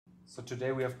So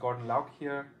today we have Gordan Lauc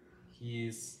here.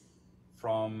 He's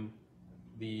from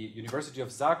the University of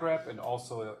Zagreb and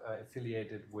also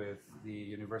affiliated with the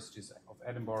Universities of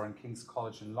Edinburgh and King's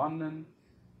College in London.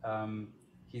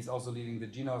 He's also leading the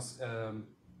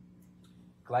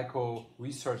Glyco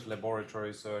Research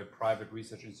Laboratory, so a private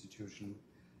research institution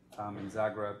in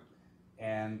Zagreb.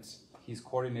 And he's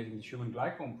coordinating the Human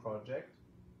Glycome Project.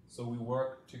 So we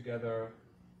worked together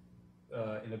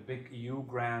in a big EU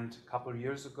grant a couple of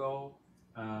years ago.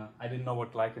 I didn't know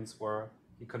what glycans were.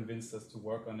 He convinced us to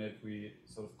work on it. We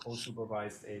sort of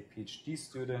co-supervised a PhD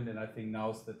student, and I think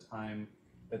now's the time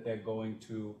that they're going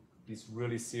to these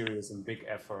really serious and big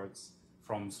efforts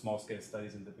from small-scale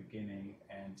studies in the beginning,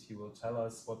 and he will tell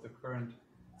us what the current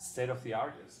state of the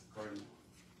art is. Gordan.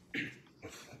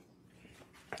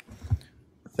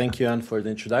 Thank you, Anne, for the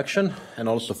introduction and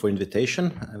also for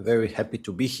invitation. I'm very happy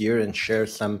to be here and share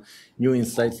some new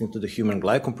insights into the Human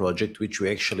Glycome Project, which we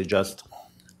actually just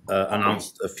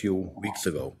announced a few weeks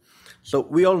ago. So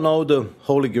we all know the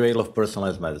holy grail of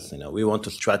personalized medicine. We want to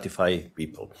stratify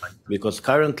people because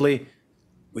currently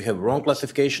we have wrong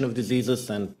classification of diseases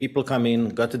and people come in,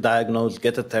 got a diagnosis,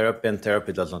 get a therapy, and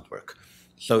therapy does not work.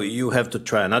 So you have to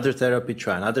try another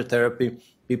therapy.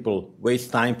 People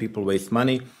waste time, people waste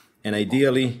money. And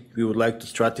ideally, we would like to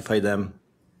stratify them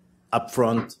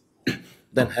upfront,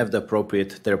 then have the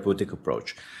appropriate therapeutic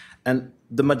approach. And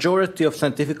the majority of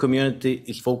scientific community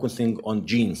is focusing on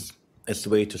genes as a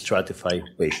way to stratify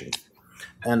patients.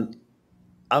 And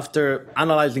after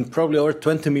analyzing probably over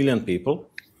 20 million people,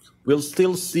 we'll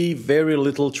still see very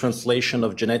little translation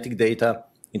of genetic data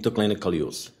into clinical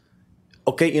use.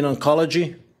 Okay, in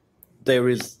oncology, there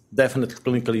is definitely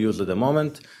clinical use at the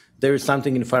moment. There is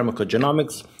something in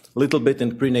pharmacogenomics, a little bit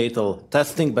in prenatal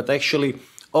testing, but actually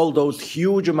all those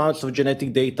huge amounts of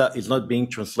genetic data is not being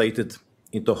translated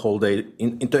into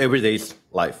into everyday's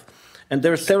life. And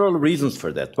there are several reasons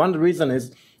for that. One reason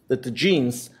is that the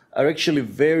genes are actually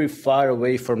very far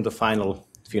away from the final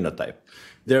phenotype.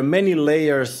 There are many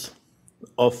layers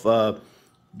of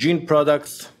gene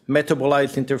products,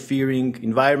 metabolites interfering,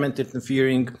 environment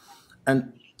interfering,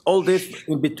 and all this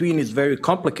in between is very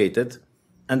complicated.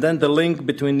 And then the link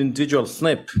between individual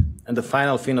SNP and the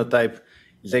final phenotype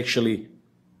is actually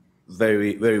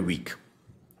very, very weak.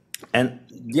 And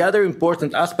the other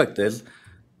important aspect is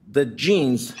that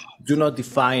genes do not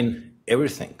define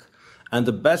everything. And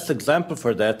the best example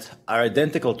for that are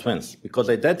identical twins, because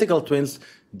identical twins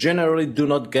generally do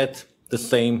not get the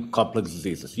same complex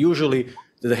diseases. Usually,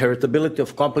 the heritability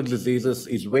of complex diseases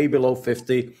is way below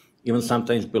 50, even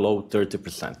sometimes below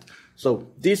 30%. So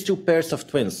these two pairs of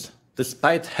twins,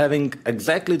 despite having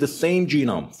exactly the same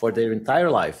genome for their entire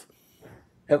life,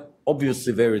 have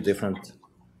obviously very different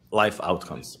life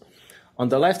outcomes. On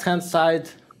the left-hand side,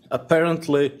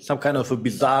 apparently some kind of a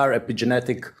bizarre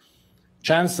epigenetic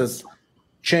chances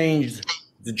changed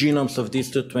the genomes of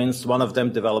these two twins. One of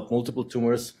them developed multiple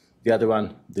tumors, the other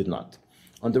one did not.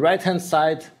 On the right-hand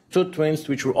side, two twins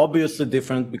which were obviously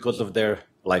different because of their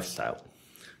lifestyle.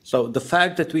 So the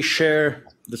fact that we share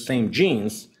the same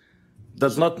genes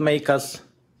does not make us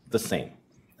the same.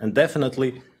 And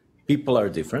definitely, people are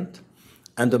different.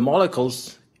 And the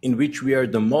molecules in which we are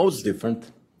the most different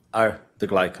are the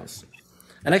glycans.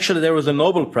 And actually, there was a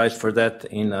Nobel Prize for that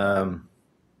in, I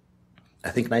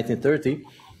think, 1930.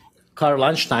 Karl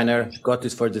Landsteiner got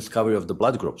this for discovery of the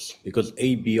blood groups, because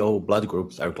ABO blood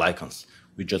groups are glycans.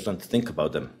 We just don't think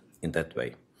about them in that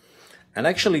way. And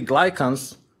actually,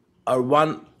 glycans are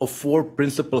one of four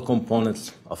principal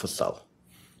components of a cell.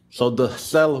 So the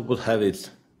cell will have its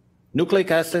nucleic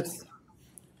acids,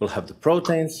 will have the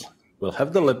proteins, will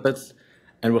have the lipids,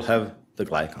 and will have the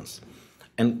glycans.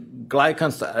 And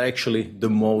glycans are actually the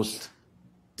most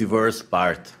diverse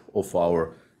part of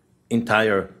our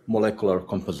entire molecular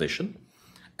composition.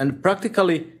 And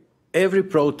practically every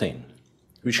protein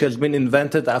which has been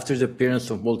invented after the appearance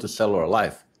of multicellular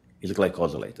life is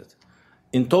glycosylated.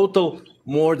 In total,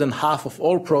 more than half of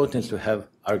all proteins we have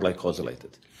are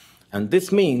glycosylated. And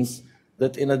this means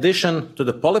that in addition to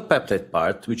the polypeptide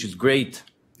part, which is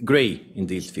gray in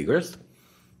these figures,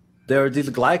 there are these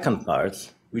glycan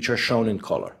parts which are shown in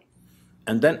color.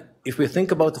 And then if we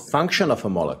think about the function of a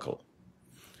molecule,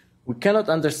 we cannot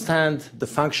understand the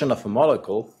function of a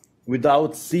molecule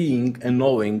without seeing and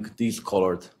knowing these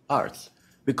colored parts,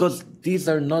 because these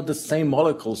are not the same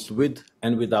molecules with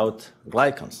and without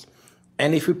glycans.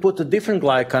 And if we put a different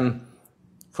glycan,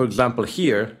 for example,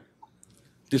 here,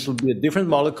 this will be a different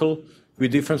molecule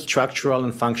with different structural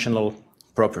and functional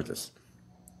properties.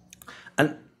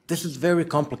 And this is very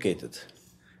complicated.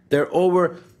 There are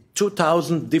over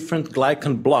 2,000 different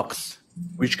glycan blocks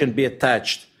which can be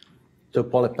attached to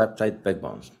polypeptide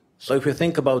backbones. So if you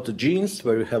think about the genes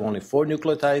where you have only 4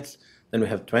 nucleotides, then we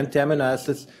have 20 amino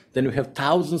acids, then we have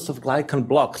thousands of glycan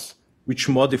blocks which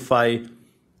modify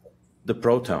the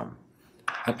proteome.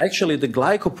 And actually the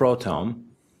glycoproteome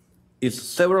is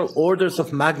several orders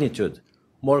of magnitude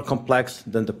more complex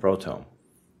than the proteome.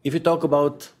 If you talk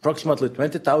about approximately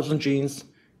 20,000 genes,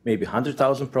 maybe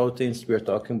 100,000 proteins, we are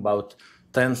talking about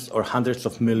tens or hundreds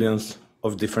of millions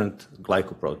of different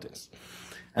glycoproteins.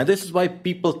 And this is why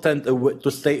people tend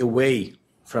to stay away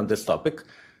from this topic,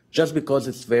 just because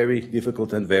it's very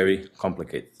difficult and very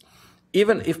complicated.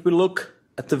 Even if we look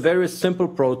at a very simple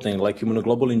protein like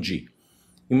immunoglobulin G,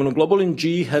 immunoglobulin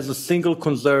G has a single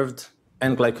conserved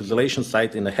N-glycosylation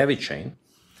site in a heavy chain,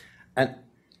 and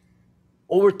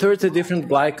over 30 different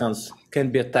glycans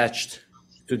can be attached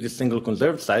to this single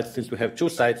conserved site. Since we have 2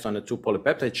 sites on the 2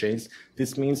 polypeptide chains,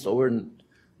 this means over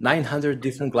 900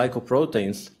 different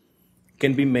glycoproteins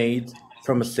can be made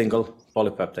from a single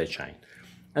polypeptide chain.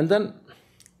 And then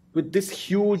with this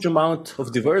huge amount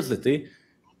of diversity,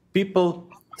 people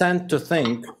tend to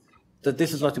think that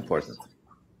this is not important,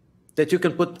 that you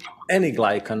can put any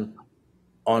glycan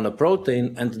on a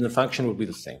protein and the function will be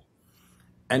the same.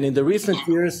 And in the recent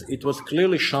years, it was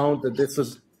clearly shown that this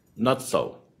is not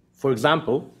so. For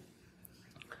example,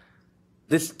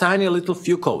 this tiny little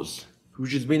fucose,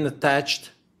 which has been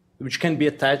attached, which can be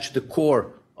attached to the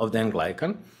core of the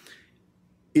N-glycan,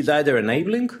 is either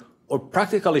enabling or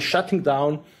practically shutting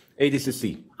down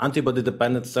ADCC,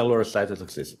 antibody-dependent cellular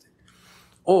cytotoxicity.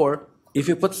 Or if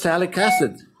you put salicylic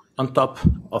acid on top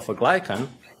of a glycan,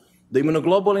 the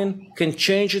immunoglobulin can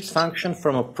change its function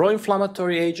from a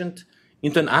pro-inflammatory agent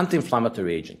into an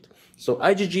anti-inflammatory agent. So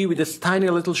IgG with this tiny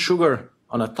little sugar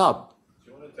on the top.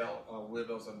 Do you want to tell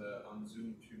widows on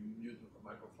Zoom to mute the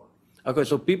microphone? Okay,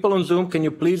 so people on Zoom, can you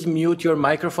please mute your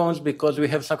microphones because we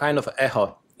have some kind of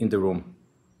echo in the room.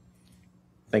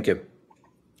 Thank you.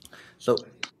 So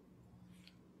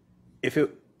if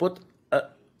you put a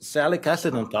salicylic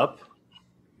acid on top,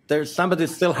 there's somebody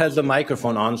still has the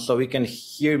microphone on, so we can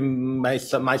hear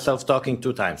myself talking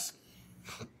 2 times.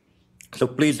 So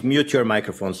please mute your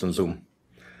microphones on Zoom.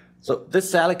 So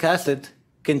this salicylic acid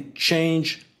can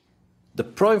change the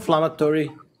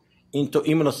pro-inflammatory into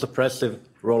immunosuppressive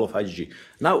role of IgG.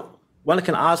 Now, one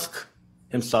can ask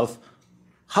himself,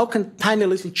 how can tiny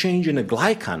little change in a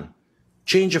glycan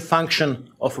change a function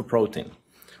of a protein?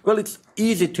 Well, it's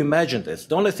easy to imagine this.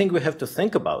 The only thing we have to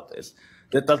think about is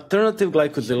that alternative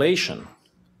glycosylation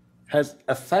has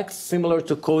effects similar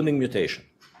to coding mutation.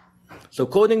 So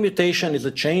coding mutation is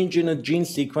a change in a gene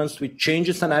sequence which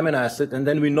changes an amino acid, and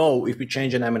then we know if we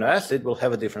change an amino acid, we'll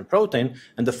have a different protein,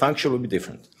 and the function will be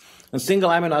different. A single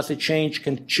amino acid change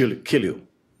can kill you.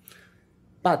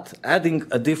 But adding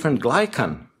a different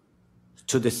glycan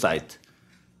to this site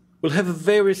will have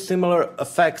very similar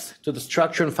effects to the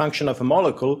structure and function of a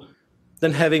molecule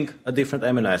than having a different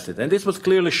amino acid. And this was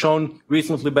clearly shown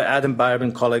recently by Adam Barb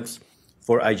and colleagues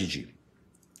for IgG.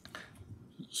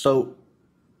 So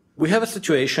we have a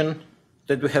situation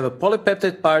that we have a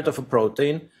polypeptide part of a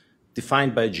protein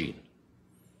defined by a gene.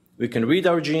 We can read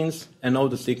our genes and know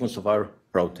the sequence of our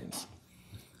proteins.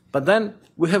 But then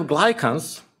we have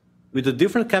glycans with the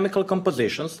different chemical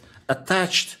compositions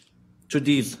attached to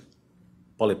these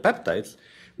polypeptides,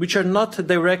 which are not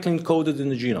directly encoded in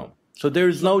the genome. So there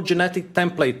is no genetic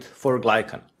template for a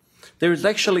glycan. There is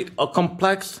actually a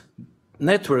complex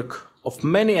network of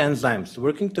many enzymes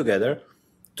working together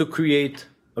to create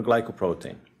a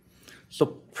glycoprotein. So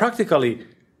practically,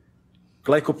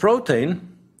 glycoprotein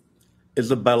is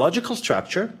a biological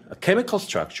structure, a chemical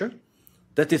structure,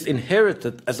 that is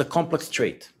inherited as a complex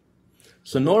trait.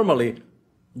 So normally,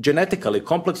 genetically,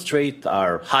 complex traits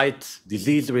are height,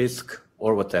 disease risk,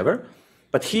 or whatever.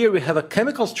 But here we have a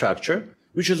chemical structure,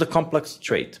 which is a complex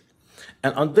trait.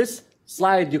 And on this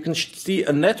slide, you can see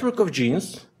a network of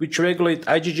genes which regulate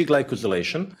IgG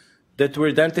glycosylation that were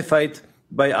identified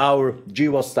by our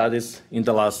Weill studies in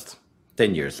the last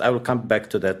 10 years. I will come back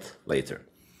to that later.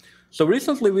 So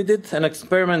recently we did an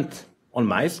experiment on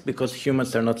mice because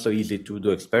humans are not so easy to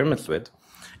do experiments with.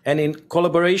 And in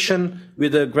collaboration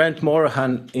with Grant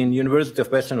Morahan in University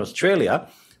of Western Australia,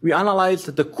 we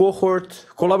analyzed the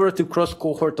collaborative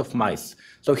cross-cohort of mice.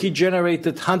 So he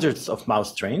generated hundreds of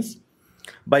mouse strains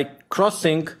by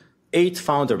crossing 8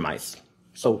 founder mice.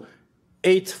 So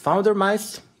 8 founder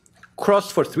mice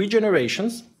crossed for 3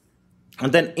 generations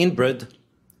and then inbred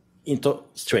into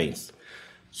strains.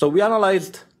 So we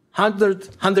analyzed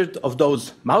 100 of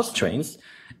those mouse strains,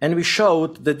 and we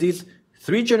showed that these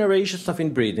 3 generations of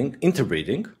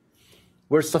interbreeding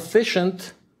were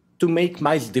sufficient to make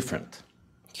mice different.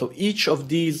 So each of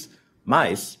these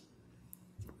mice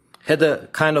had a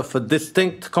kind of a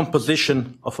distinct composition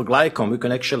of a glycome, we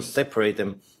can actually separate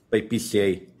them by PCA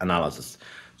analysis.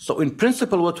 So in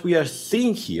principle, what we are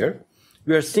seeing here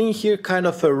kind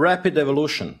of a rapid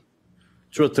evolution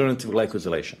through alternative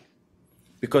glycosylation.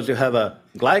 Because you have a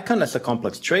glycan as a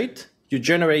complex trait, you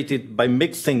generate it by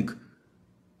mixing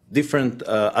different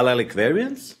allelic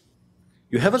variants.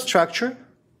 You have a structure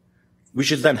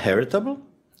which is then heritable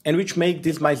and which make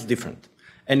these mice different.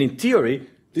 And in theory,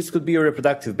 this could be a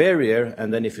reproductive barrier,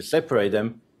 and then if you separate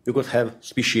them, you could have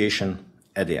speciation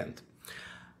at the end.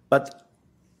 But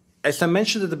as I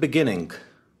mentioned at the beginning,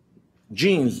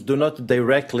 genes do not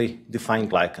directly define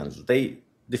glycans. They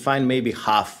define maybe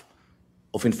half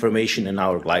of information in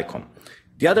our glycome.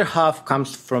 The other half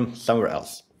comes from somewhere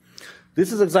else.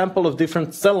 This is an example of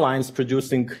different cell lines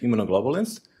producing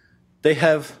immunoglobulins. They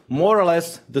have more or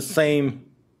less the same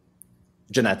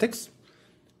genetics.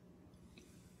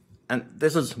 And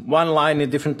this is one line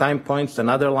at different time points,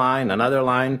 another line,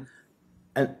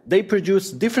 and they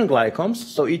produce different glycomes,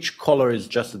 so each color is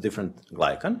just a different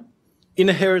glycan, in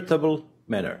a heritable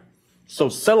manner. So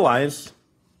cell lines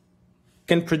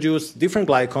can produce different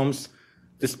glycomes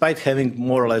despite having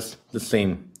more or less the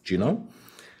same genome.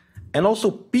 And also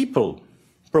people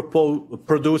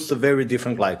produce very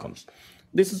different glycomes.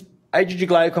 This is IgG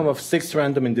glycome of 6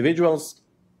 random individuals,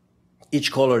 each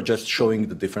color just showing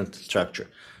the different structure.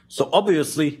 So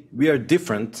obviously, we are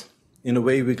different in the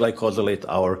way we glycosylate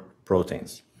our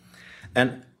proteins.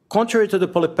 And contrary to the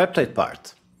polypeptide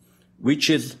part, which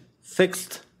is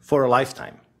fixed for a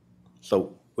lifetime.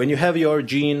 So when you have your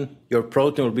gene, your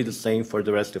protein will be the same for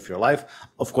the rest of your life.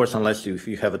 Of course, unless if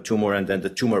you have a tumor and then the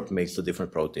tumor makes a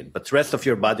different protein. But the rest of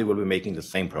your body will be making the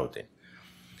same protein.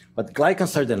 But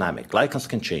glycans are dynamic. Glycans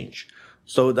can change.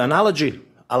 So the analogy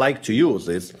I like to use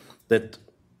is that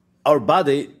our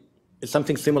body is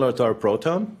something similar to our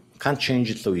proteome. Can't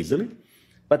change it so easily.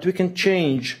 But we can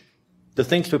change the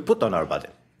things we put on our body.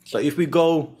 So if we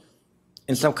go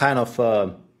in some kind of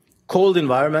cold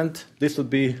environment, this would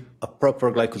be a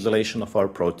proper glycosylation of our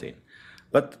protein.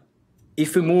 But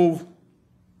if we move,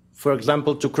 for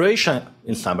example, to Croatia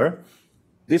in summer,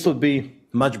 this would be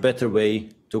a much better way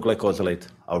to glycosylate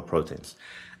our proteins.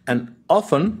 And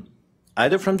often,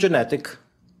 either from genetic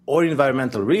or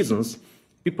environmental reasons,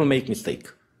 people make mistake.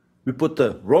 We put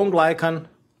the wrong glycan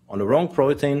on the wrong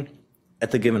protein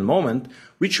at a given moment,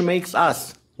 which makes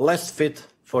us less fit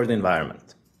for the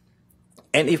environment.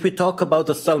 And if we talk about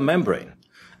the cell membrane,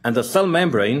 and the cell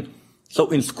membrane, so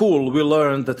in school we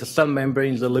learned that the cell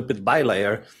membrane is a lipid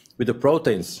bilayer with the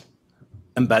proteins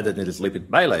embedded in this lipid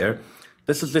bilayer.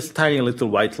 This is this tiny little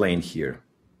white lane here.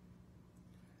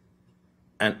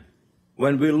 And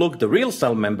when we look the real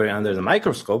cell membrane under the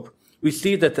microscope, we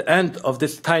see that the end of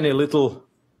this tiny little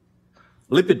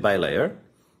lipid bilayer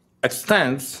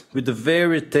extends with a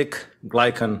very thick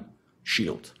glycan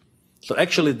shield. So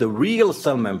actually the real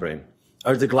cell membrane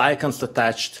are the glycans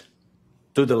attached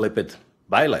to the lipid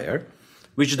bilayer,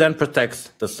 which then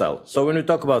protects the cell. So when we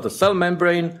talk about the cell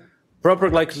membrane, proper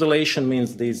glycosylation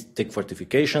means these thick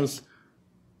fortifications.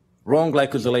 Wrong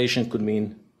glycosylation could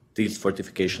mean these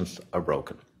fortifications are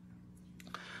broken.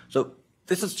 So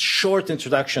this is a short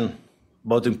introduction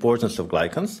about the importance of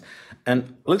glycans.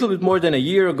 And a little bit more than a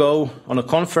year ago, on a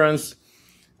conference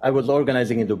I was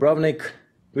organizing in Dubrovnik,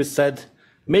 we said,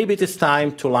 maybe it is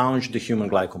time to launch the Human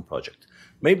Glycome Project.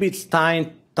 Maybe it's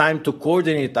time to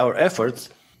coordinate our efforts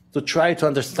to try to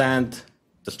understand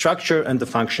the structure and the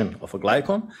function of a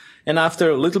glycome. And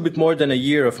after a little bit more than a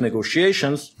year of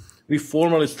negotiations, we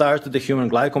formally started the Human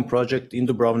Glycome Project in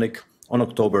Dubrovnik on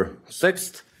October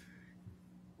 6th.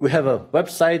 We have a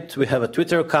website, we have a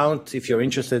Twitter account. If you're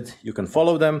interested, you can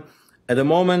follow them. At the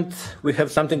moment, we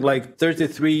have something like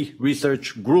 33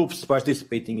 research groups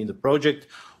participating in the project,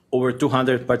 over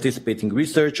 200 participating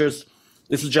researchers.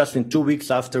 This is just in 2 weeks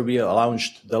after we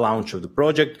launched the launch of the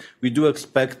project. We do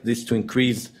expect this to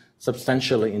increase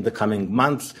substantially in the coming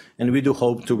months, and we do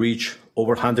hope to reach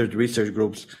over 100 research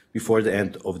groups before the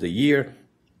end of the year.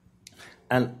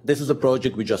 And this is a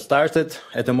project we just started.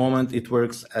 At the moment, it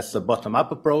works as a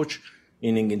bottom-up approach,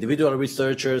 meaning individual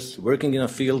researchers working in a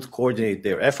field coordinate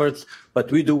their efforts, but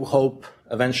we do hope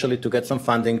eventually to get some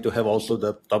funding to have also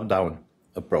the top-down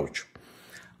approach.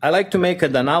 I like to make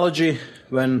an analogy.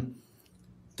 When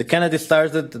the Kennedy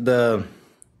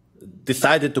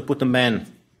decided to put a man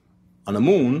on the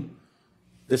moon,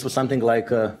 this was something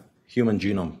like a Human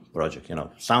Genome Project. You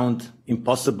know, sound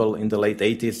impossible in the late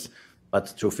 80s, but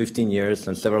through 15 years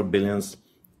and several billions,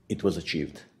 it was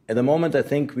achieved. At the moment, I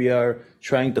think we are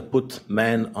trying to put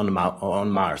man on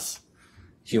Mars,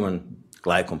 Human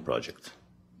Glycome Project.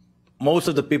 Most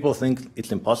of the people think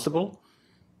it's impossible.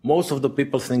 most of the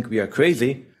people think we are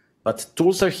crazy, but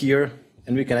tools are here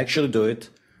and we can actually do it.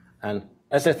 And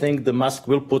as I think the Musk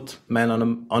will put man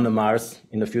on a Mars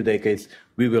in a few decades,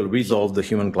 we will resolve the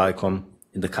human glycome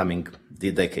in the coming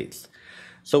decades.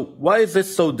 So why is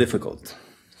this so difficult?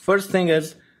 First thing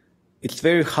is, it's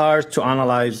very hard to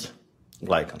analyze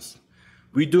glycans.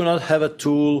 We do not have a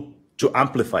tool to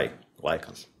amplify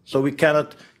glycans. So we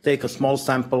cannot take a small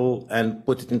sample and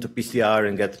put it into PCR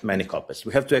and get many copies.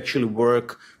 We have to actually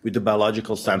work with the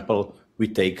biological sample we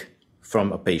take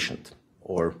from a patient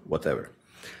or whatever.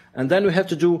 And then we have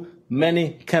to do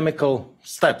many chemical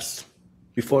steps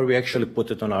before we actually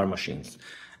put it on our machines.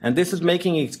 And this is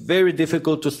making it very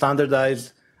difficult to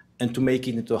standardize and to make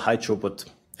it into a high throughput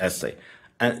assay.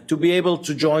 And to be able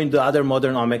to join the other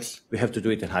modern omics, we have to do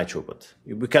it in high throughput.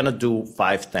 We cannot do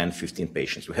 5, 10, 15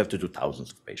 patients. We have to do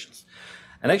thousands of patients.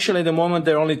 And actually, at the moment,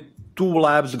 there are only 2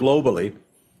 labs globally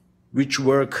which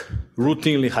work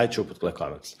routinely high throughput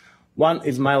glycomics. One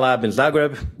is my lab in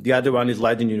Zagreb. The other one is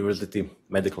Leiden University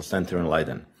Medical Center in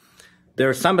Leiden. There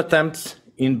are some attempts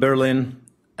in Berlin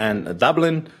and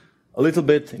Dublin, a little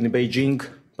bit in Beijing,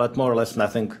 but more or less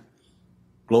nothing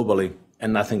globally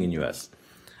and nothing in US.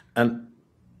 And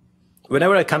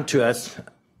whenever I come to US,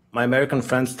 my American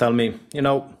friends tell me, you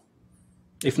know,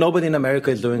 if nobody in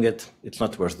America is doing it, it's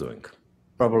not worth doing.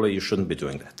 Probably you shouldn't be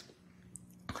doing that.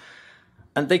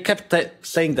 And they kept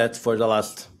saying that for the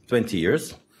last 20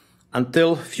 years,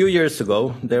 until a few years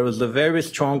ago, there was a very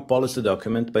strong policy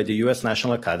document by the US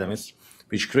National Academies,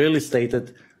 which clearly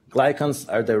stated glycans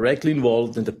are directly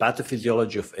involved in the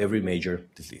pathophysiology of every major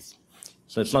disease.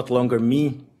 So it's not longer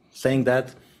me saying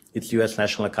that, it's US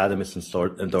National Academies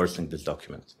endorsing this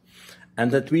document.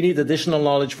 And that we need additional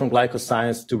knowledge from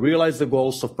glycoscience to realize the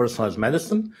goals of personalized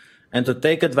medicine and to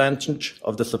take advantage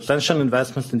of the substantial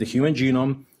investments in the human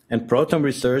genome and proteome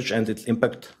research and its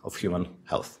impact of human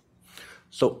health.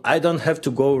 So I don't have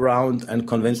to go around and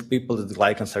convince people that the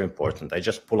glycans are important. I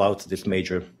just pull out this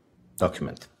major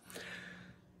document.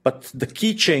 But the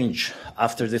key change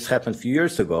after this happened a few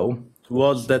years ago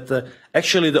was that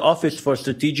actually the Office for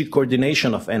Strategic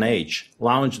Coordination of NIH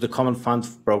launched the Common Fund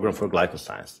Program for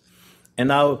Glycoscience. And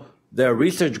now there are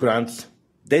research grants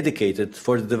dedicated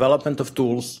for the development of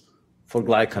tools for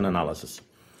glycan analysis.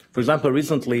 For example,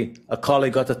 recently a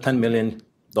colleague got $10 million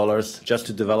just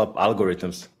to develop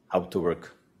algorithms how to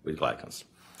work with glycans.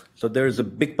 So there is a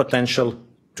big potential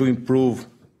to improve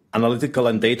analytical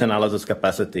and data analysis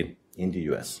capacity in the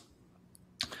US.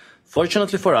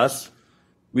 Fortunately for us,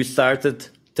 we started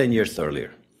 10 years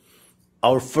earlier.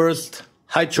 Our first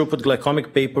high throughput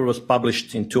glycomic paper was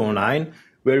published in 2009,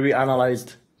 where we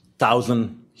analyzed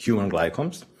 1,000 human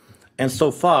glycomes. And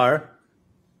so far,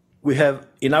 we have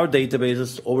in our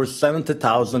databases over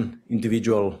 70,000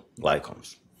 individual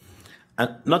glycomes.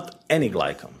 And not any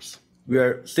glycomes. We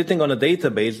are sitting on a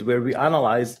database where we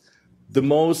analyze the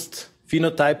most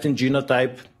phenotyped and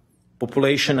genotyped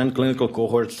population and clinical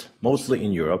cohorts, mostly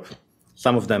in Europe,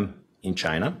 some of them in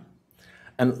China,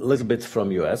 and a little bit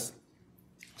from US.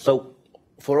 So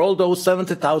for all those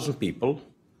 70,000 people,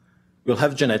 we'll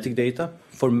have genetic data.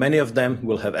 For many of them,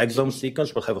 we'll have exome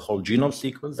sequence, we'll have a whole genome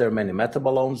sequence. There are many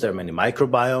metabolomes, there are many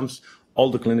microbiomes,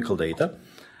 all the clinical data.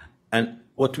 And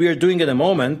what we are doing at the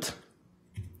moment,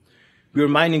 we are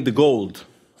mining the gold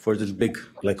for these big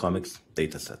glycomics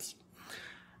data sets.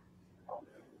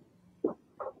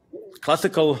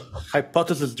 Classical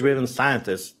hypothesis-driven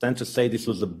scientists tend to say this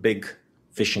was a big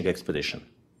fishing expedition.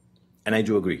 And I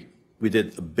do agree. We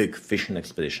did a big fishing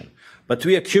expedition. But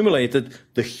we accumulated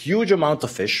the huge amount of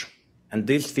fish, and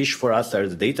these fish for us are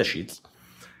the data sheets,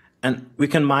 and we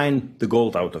can mine the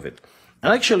gold out of it.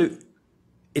 And actually,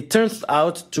 it turns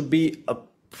out to be a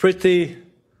pretty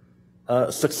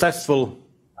successful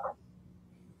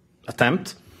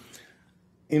attempt.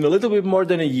 In a little bit more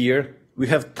than a year, we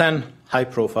have 10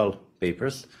 high-profile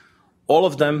papers, all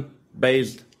of them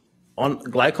based on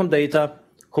glycome data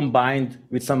combined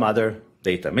with some other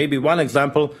data. Maybe one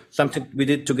example, something we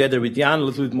did together with Jan a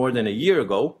little bit more than a year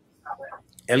ago.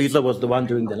 Elisa was the one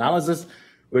doing the analysis,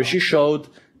 where she showed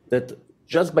that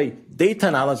just by data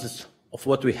analysis of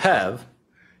what we have,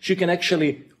 she can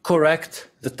actually correct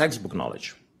the textbook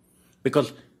knowledge.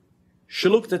 Because she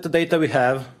looked at the data we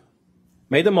have,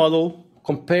 made a model,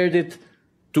 compared it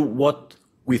to what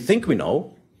we think we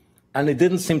know, and it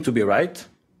didn't seem to be right.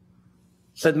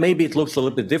 Said maybe it looks a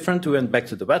little bit different. We went back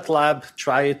to the wet lab,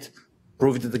 try it,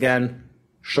 proved it again,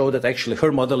 showed that actually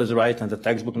her model is right and the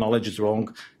textbook knowledge is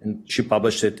wrong, and she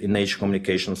published it in Nature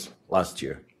Communications last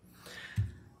year.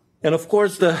 And of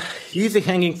course, the easy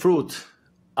hanging fruit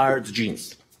are the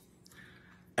genes.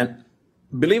 And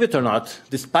believe it or not,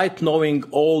 despite knowing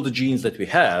all the genes that we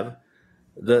have,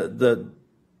 the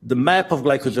map of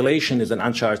glycosylation is an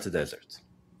uncharted desert.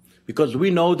 Because we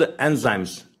know the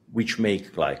enzymes which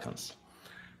make glycans.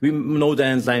 We know the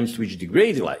enzymes which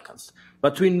degrade glycans.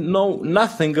 But we know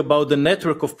nothing about the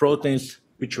network of proteins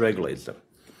which regulates them.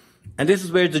 And this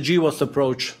is where the GWAS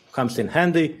approach comes in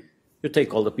handy. You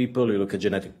take all the people, you look at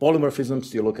genetic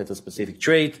polymorphisms, you look at a specific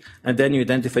trait, and then you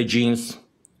identify genes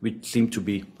which seem to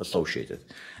be associated.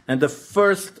 And the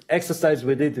first exercise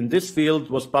we did in this field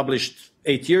was published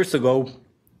 8 years ago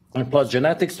in PLOS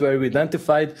Genetics, where we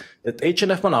identified that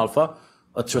HNF1 alpha,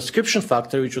 a transcription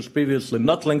factor which was previously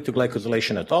not linked to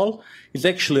glycosylation at all, is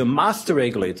actually a master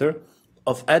regulator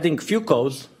of adding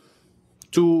fucose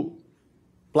to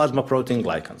plasma protein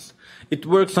glycans. It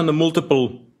works on the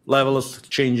multiple levels,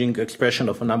 changing expression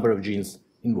of a number of genes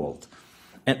involved.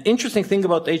 An interesting thing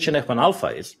about HNF1 alpha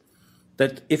is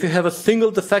that if you have a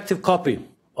single defective copy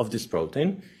of this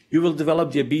protein, you will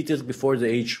develop diabetes before the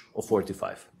age of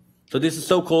 45. So this is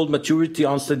so-called maturity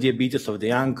onset diabetes of the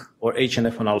young, or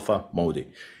HNF1 alpha MODY.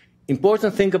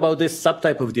 Important thing about this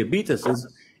subtype of diabetes is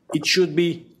it should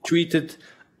be treated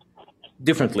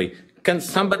differently. Can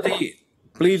somebody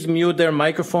please mute their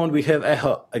microphone? We have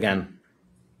echo again.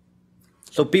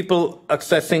 So people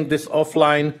accessing this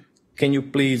offline, can you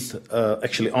please,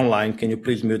 actually online, can you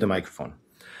please mute the microphone?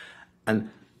 And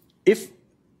if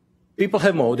people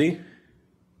have MODY,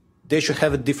 they should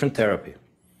have a different therapy.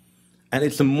 And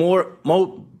it's a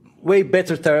way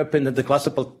better therapy than the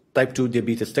classical type 2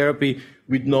 diabetes therapy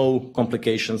with no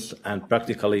complications and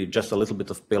practically just a little bit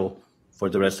of pill for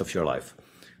the rest of your life.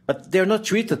 But they're not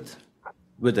treated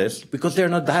with this because they're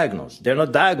not diagnosed. They're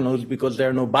not diagnosed because there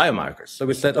are no biomarkers. So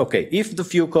we said, okay, if the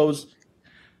fucose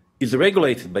is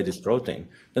regulated by this protein,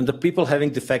 then the people having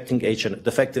defective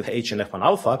HNF1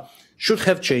 alpha should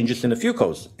have changes in the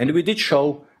fucose. And we did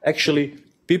show, actually,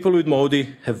 people with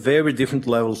MODY have very different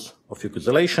levels of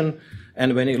fucosylation.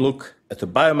 And when you look at the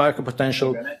biomarker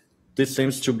potential, this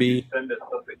seems to be...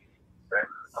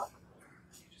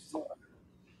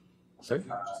 Sorry?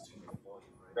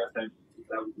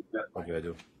 What do I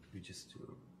do? We just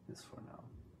do this for now.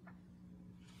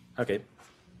 Okay.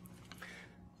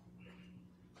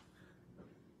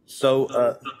 So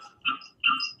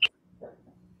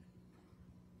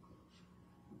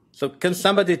can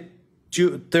somebody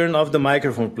turn off the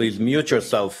microphone, please? Mute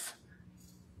yourself.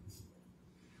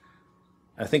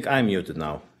 I think I'm muted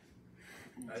now.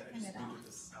 I just muted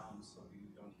the sound so you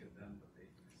don't hear them.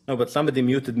 No, but somebody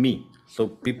muted me, so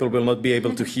people will not be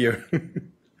able to hear. Is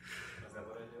that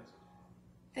what I did?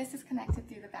 This is connected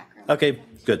through the background. Okay,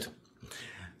 good.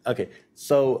 Okay,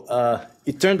 so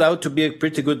it turned out to be a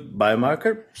pretty good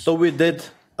biomarker. So we did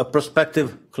a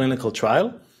prospective clinical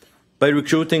trial by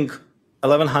recruiting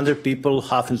 1,100 people,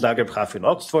 half in Zagreb, half in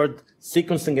Oxford,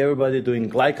 sequencing everybody, doing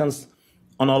glycans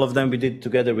on all of them. We did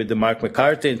together with the Mark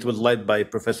McCarthy. It was led by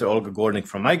Professor Olga Gornik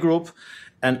from my group.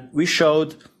 And we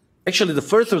showed, actually the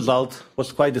first result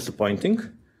was quite disappointing.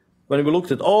 When we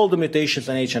looked at all the mutations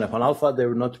in HNF1 alpha, they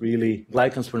were not really,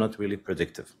 glycans were not really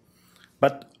predictive.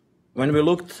 But when we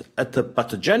looked at the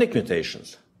pathogenic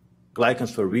mutations,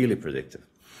 glycans were really predictive.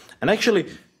 And actually,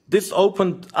 this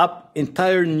opened up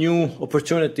entire new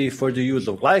opportunity for the use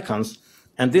of glycans,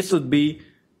 and this would be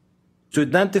to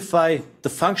identify the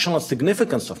functional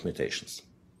significance of mutations.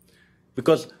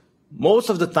 Because most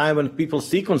of the time when people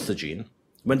sequence the gene,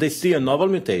 when they see a novel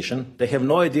mutation, they have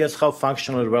no idea how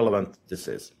functionally relevant this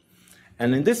is.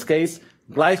 And in this case,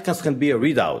 glycans can be a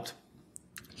readout.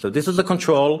 So this is a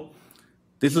control.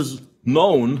 This is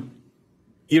known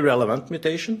irrelevant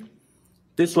mutation.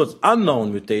 This was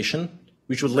unknown mutation,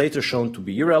 which was later shown to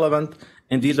be irrelevant,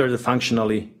 and these are the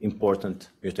functionally important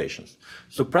mutations.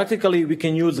 So practically, we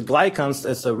can use glycans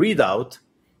as a readout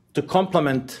to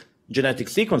complement genetic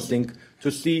sequencing to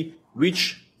see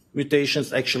which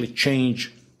mutations actually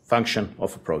change function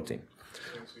of a protein.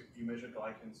 So you measure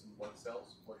glycans in blood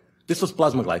cells? This was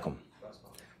plasma glycome.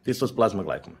 This was plasma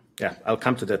glycome. Yeah, I'll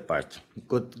come to that part.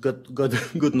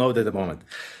 Good note at the moment.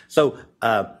 So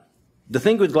the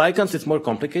thing with glycans, it's more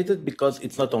complicated because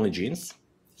it's not only genes.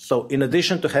 So in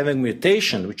addition to having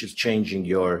mutation, which is changing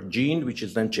your gene, which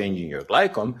is then changing your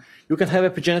glycome, you can have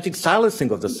epigenetic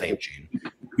silencing of the same gene,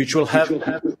 which will have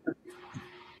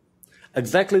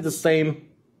exactly the same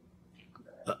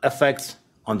effects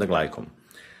on the glycome.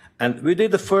 And we did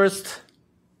the first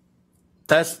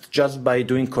test just by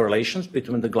doing correlations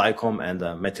between the glycome and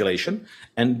methylation.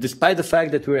 And despite the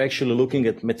fact that we're actually looking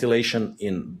at methylation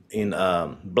in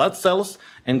blood cells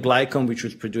and glycome, which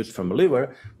was produced from the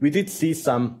liver, we did see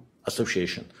some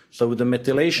association. So the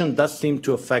methylation does seem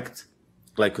to affect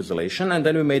glycosylation, and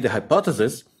then we made the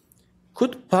hypothesis,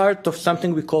 could part of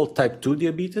something we call type 2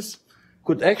 diabetes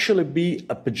could actually be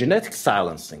epigenetic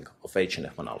silencing of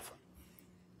HNF1 alpha,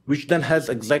 which then has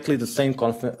exactly the same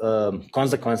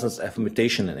consequences as a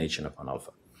mutation in HNF1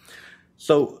 alpha.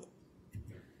 So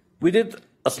we did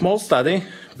a small study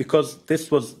because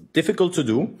this was difficult to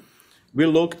do. We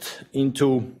looked into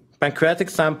pancreatic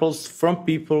samples from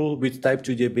people with type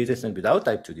 2 diabetes and without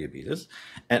type 2 diabetes.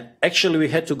 And actually, we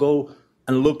had to go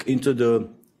and look into the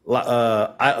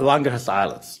Langerhans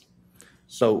islets.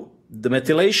 So the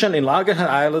methylation in Langerhans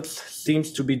islets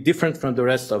seems to be different from the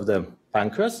rest of the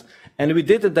pancreas. And we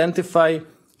did identify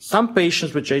some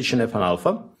patients with HNF1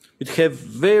 alpha which have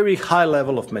very high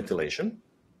level of methylation,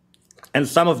 and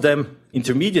some of them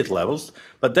intermediate levels,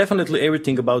 but definitely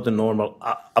everything about the normal,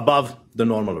 above the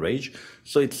normal range.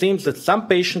 So it seems that some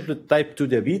patients with type 2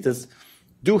 diabetes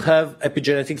do have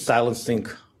epigenetic silencing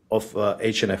of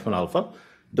HNF1 alpha.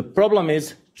 The problem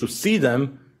is, to see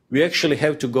them, we actually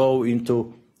have to go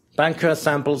into pancreas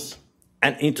samples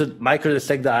and into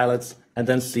microdissect the islets and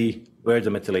then see where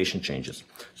the methylation changes.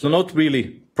 So not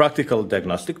really practical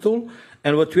diagnostic tool.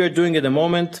 And what we are doing at the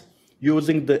moment,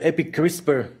 using the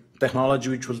EpiCRISPR technology,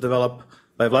 which was developed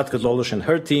by Vladka Zoldoš and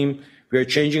her team, we are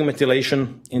changing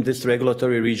methylation in this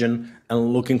regulatory region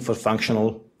and looking for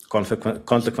functional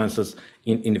consequences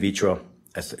in vitro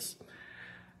assays.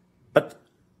 But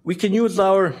we can use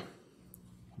our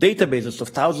databases of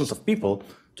thousands of people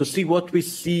to see what we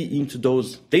see into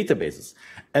those databases.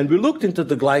 And we looked into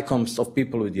the glycomes of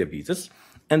people with diabetes,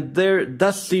 and there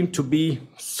does seem to be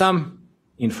some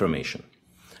information.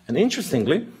 And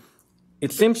interestingly,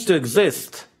 it seems to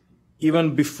exist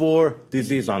even before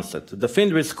disease onset. The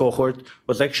Fin risk cohort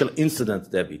was actually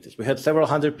incident diabetes. We had several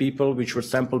hundred people which were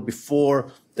sampled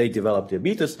before they developed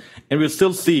diabetes, and we'll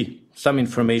still see some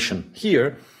information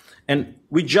here. And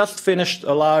we just finished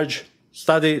a large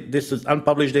study, this is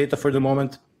unpublished data for the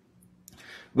moment,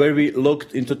 where we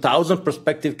looked into 1,000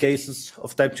 prospective cases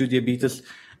of type 2 diabetes,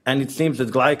 and it seems that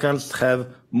glycans have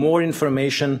more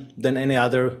information than any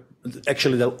other,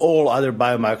 actually than all other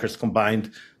biomarkers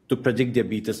combined to predict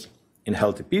diabetes in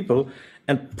healthy people.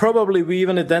 And probably we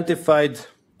even identified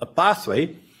a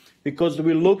pathway because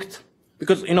we looked,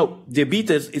 because, you know,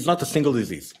 diabetes is not a single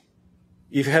disease.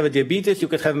 If you have a diabetes, you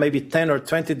could have maybe 10 or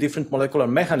 20 different molecular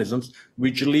mechanisms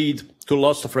which lead to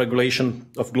loss of regulation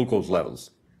of glucose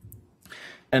levels.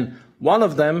 And one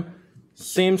of them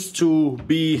seems to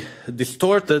be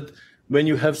distorted when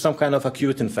you have some kind of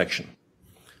acute infection.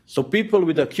 So people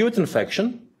with acute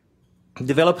infection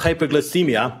develop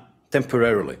hyperglycemia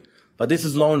temporarily. But this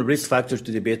is known risk factor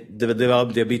to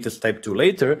develop diabetes type 2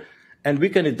 later. And we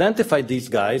can identify these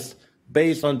guys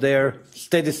based on their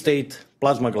steady state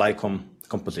plasma glycome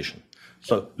composition.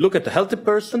 So look at the healthy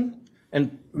person,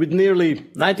 and with nearly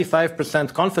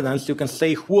 95% confidence, you can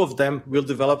say who of them will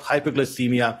develop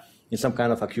hyperglycemia in some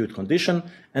kind of acute condition.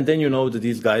 And then you know that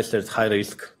these guys are at high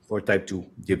risk for type 2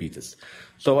 diabetes.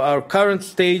 So our current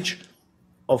stage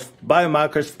of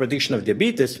biomarkers for prediction of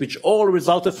diabetes, which all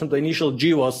resulted from the initial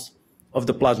GWAS of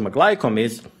the plasma glycome,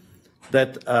 is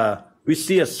that we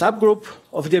see a subgroup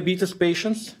of diabetes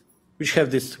patients which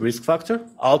have this risk factor,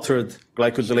 altered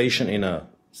glycosylation in a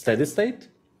steady state.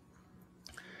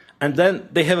 And then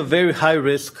they have a very high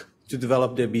risk to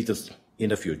develop diabetes in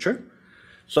the future.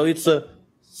 So it's a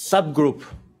subgroup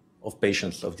of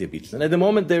patients of diabetes. And at the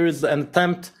moment, there is an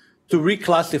attempt to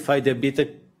reclassify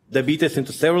diabetes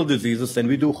into several diseases, and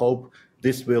we do hope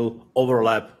this will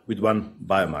overlap with one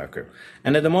biomarker.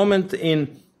 And at the moment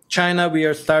in China, we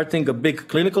are starting a big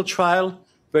clinical trial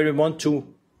where we want to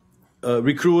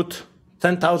recruit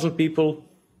 10,000 people,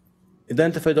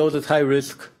 identify those at high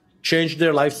risk, change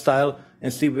their lifestyle,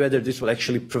 and see whether this will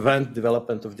actually prevent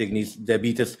development of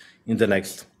diabetes in the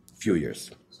next few years.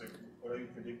 So what are you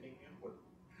predicting here? What?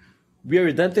 We are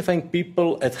identifying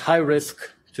people at high risk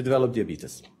to develop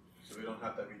diabetes. So we don't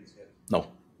have diabetes yet? No,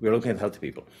 we're looking at healthy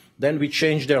people. Then we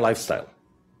change their lifestyle,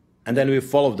 and then we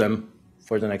follow them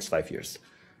for the next 5 years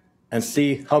and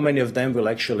see how many of them will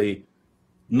actually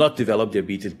not develop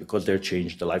diabetes because they're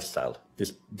changed the lifestyle,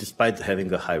 despite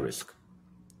having a high risk.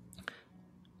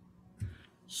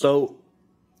 So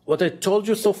what I told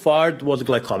you so far was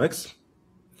glycomics.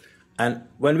 And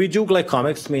when we do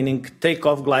glycomics, meaning take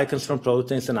off glycans from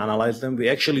proteins and analyze them, we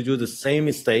actually do the same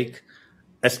mistake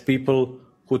as people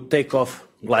who take off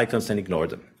glycans and ignore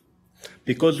them,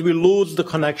 because we lose the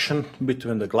connection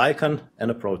between the glycan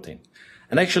and a protein.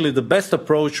 And actually, the best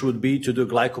approach would be to do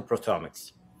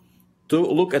glycoproteomics, to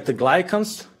look at the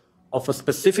glycans of a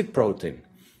specific protein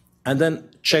and then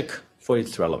check for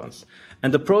its relevance.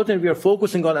 And the protein we are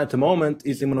focusing on at the moment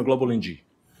is immunoglobulin G.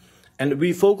 And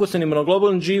we focus on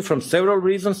immunoglobulin G from several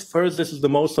reasons. First, this is the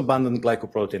most abundant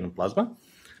glycoprotein in plasma.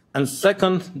 And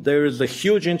second, there is a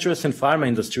huge interest in pharma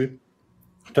industry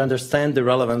to understand the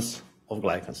relevance of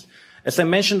glycans. As I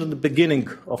mentioned at the beginning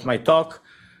of my talk,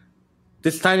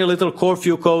 this tiny little core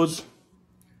fucose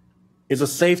is a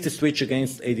safety switch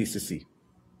against ADCC.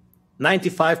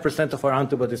 95% of our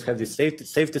antibodies have this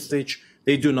safety switch.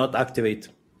 They do not activate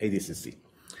ADCC.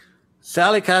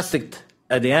 Sialic acid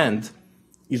at the end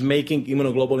is making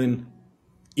immunoglobulin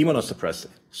immunosuppressive.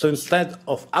 So instead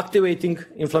of activating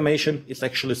inflammation, it's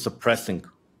actually suppressing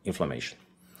inflammation.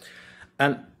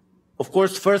 And of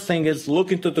course, first thing is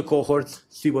look into the cohorts,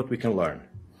 see what we can learn.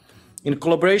 In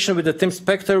collaboration with the Tim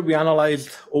Spector, we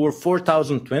analyzed over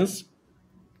 4,000 twins,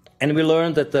 and we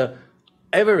learned that the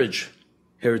average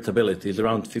heritability is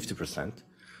around 50%.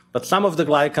 But some of the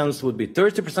glycans would be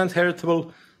 30%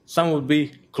 heritable, some would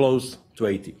be close to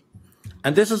 80%.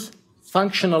 And this is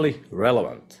functionally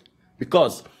relevant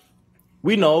because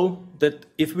we know that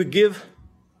if we give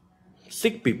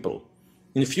sick people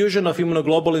infusion of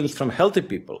immunoglobulins from healthy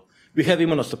people, we have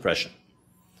immunosuppression.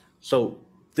 So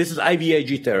this is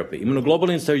IVIG therapy.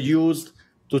 Immunoglobulins are used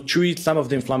to treat some of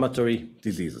the inflammatory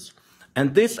diseases.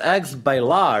 And this acts by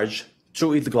large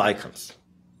through its glycans.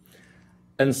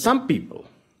 And some people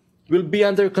will be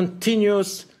under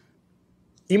continuous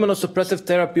immunosuppressive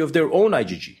therapy of their own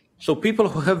IgG. So people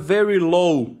who have very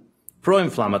low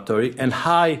pro-inflammatory and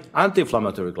high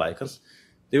anti-inflammatory glycans,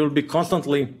 they will be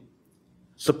constantly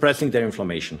suppressing their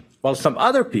inflammation, while some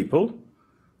other people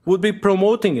would be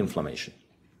promoting inflammation.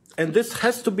 And this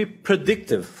has to be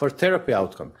predictive for therapy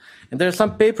outcome. And there are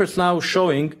some papers now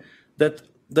showing that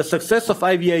the success of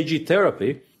IVIG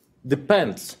therapy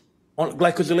depends on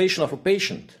glycosylation of a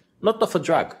patient, not of a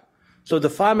drug. So the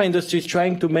pharma industry is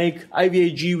trying to make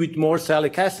IVIG with more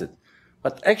sialic acid.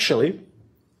 But actually,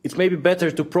 it may be better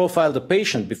to profile the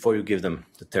patient before you give them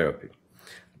the therapy.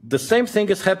 The same thing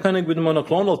is happening with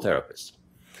monoclonal therapies.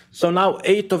 So now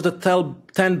 8 of the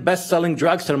 10 best-selling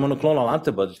drugs are monoclonal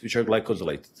antibodies, which are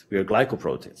glycosylated, we are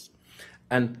glycoproteins.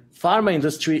 And pharma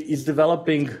industry is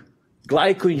developing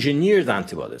glyco-engineered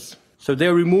antibodies. So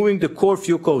they're removing the core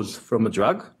fucose from a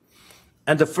drug.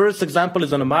 And the first example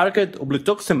is on the market,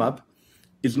 ublituximab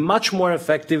is much more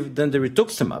effective than the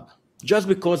rituximab, just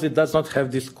because it does not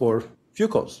have this core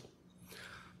fucose.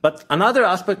 But another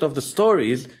aspect of the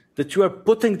story is that you are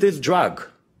putting this drug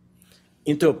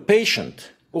into a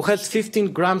patient who has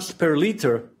 15 grams per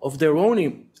liter of their own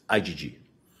IgG.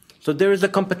 So there is a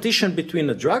competition between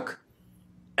a drug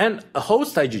and a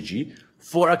host IgG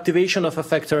for activation of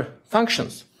effector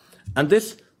functions. And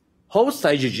this host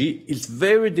IgG is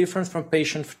very different from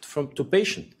patient to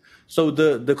patient. So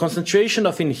the concentration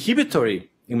of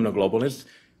inhibitory immunoglobulins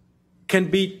can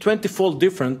be 20-fold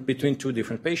different between 2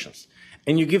 different patients.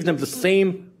 And you give them the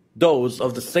same dose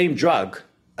of the same drug,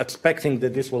 expecting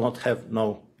that this will not have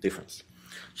no difference.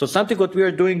 So something what we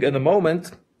are doing at the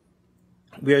moment,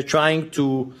 we are trying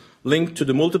to link to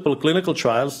the multiple clinical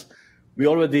trials. We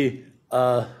already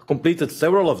completed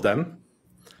several of them.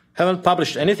 Haven't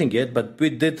published anything yet, but we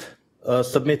did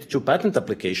submit 2 patent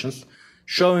applications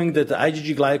showing that the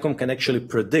IgG glycome can actually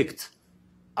predict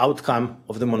outcome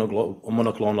of the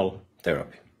monoclonal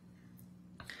therapy.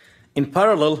 In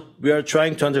parallel, we are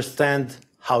trying to understand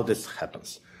how this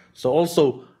happens. So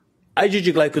also,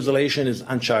 IgG glycosylation is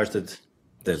uncharted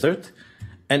desert,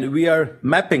 and we are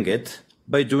mapping it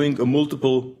by doing a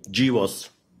multiple GWAS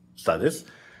studies.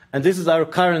 And this is our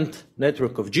current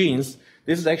network of genes.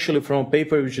 This is actually from a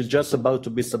paper which is just about to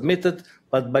be submitted,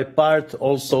 but by part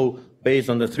also based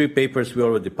on the 3 papers we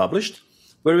already published,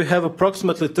 where we have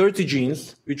approximately 30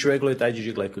 genes which regulate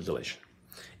IgG glycosylation.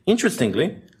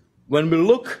 Interestingly, when we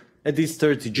look at these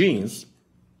 30 genes,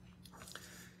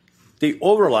 they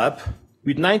overlap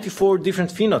with 94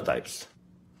 different phenotypes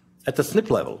at the SNP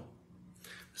level.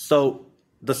 So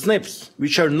the SNPs,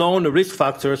 which are known risk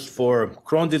factors for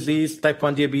Crohn's disease, type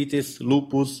 1 diabetes,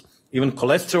 lupus, even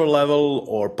cholesterol level,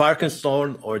 or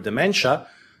Parkinson, or dementia,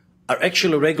 are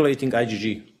actually regulating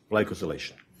IgG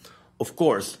glycosylation. Of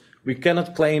course, we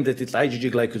cannot claim that it's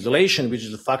IgG glycosylation, which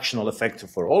is a functional effector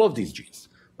for all of these genes,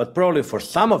 but probably for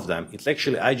some of them, it's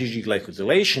actually IgG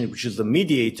glycosylation, which is the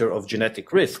mediator of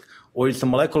genetic risk, or it's a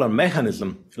molecular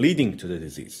mechanism leading to the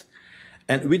disease.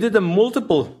 And we did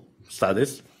multiple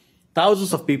studies,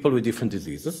 thousands of people with different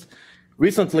diseases,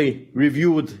 recently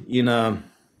reviewed in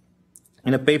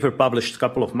a paper published a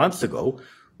couple of months ago,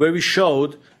 where we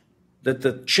showed that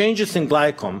the changes in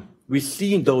glycome we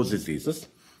see in those diseases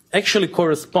actually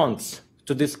corresponds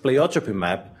to this pleiotropy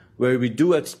map, where we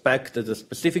do expect that a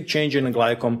specific change in a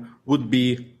glycome would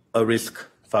be a risk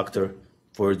factor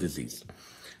for a disease.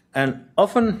 And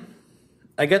often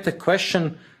I get the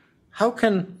question, how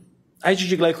can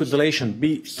IgG glycosylation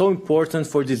be so important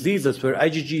for diseases where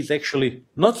IgG is actually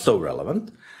not so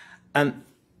relevant? And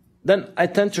then I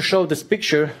tend to show this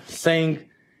picture saying,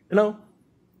 you know,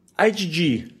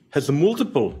 IgG has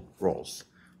multiple roles,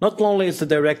 not only as a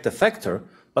direct effector,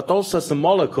 but also as a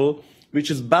molecule which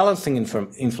is balancing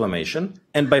inflammation,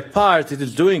 and by part it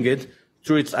is doing it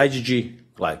through its IgG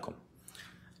glycome.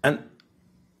 And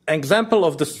an example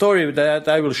of the story that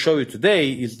I will show you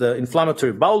today is the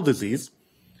inflammatory bowel disease,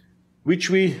 which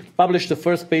we published the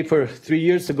first paper 3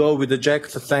 years ago with the Jack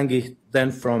Sasangi,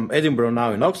 then from Edinburgh,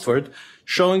 now in Oxford,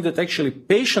 showing that actually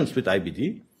patients with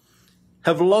IBD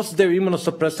have lost their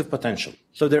immunosuppressive potential.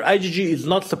 So their IgG is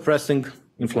not suppressing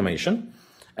inflammation.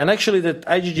 And actually that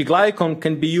IgG glycome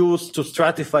can be used to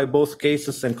stratify both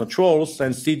cases and controls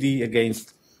and CD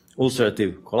against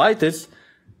ulcerative colitis.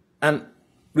 And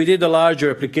we did a larger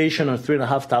application on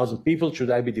 3,500 people through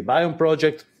the IBD Biome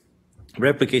project,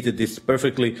 replicated this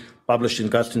perfectly, published in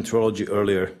Gastroenterology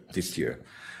earlier this year.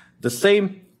 The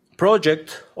same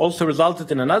project also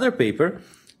resulted in another paper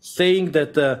saying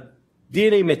that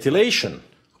DNA methylation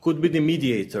could be the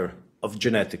mediator of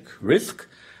genetic risk.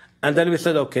 And then we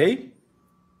said, okay,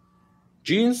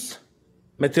 genes,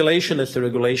 methylation is the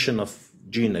regulation of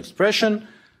gene expression.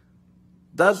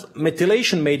 Does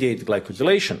methylation mediate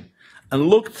glycosylation? And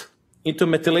looked into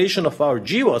methylation of our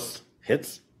GWAS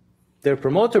hits, their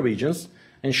promoter regions,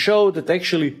 and showed that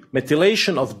actually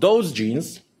methylation of those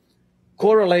genes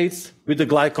correlates with the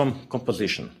glycome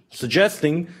composition,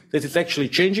 suggesting that it's actually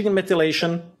changing in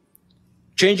methylation,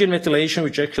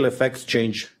 which actually affects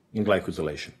change in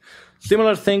glycosylation.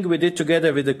 Similar thing we did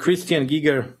together with the Christian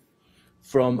Giger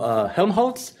from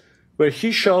Helmholtz, where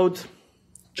he showed,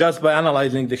 just by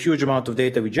analyzing the huge amount of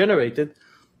data we generated,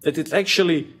 that it's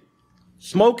actually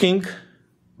smoking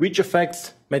which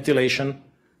affects methylation,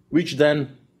 which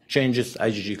then changes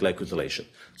IgG glycosylation.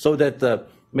 So that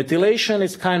methylation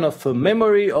is kind of a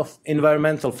memory of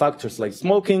environmental factors like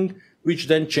smoking, which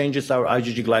then changes our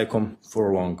IgG glycome for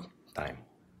a long time.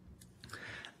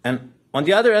 And on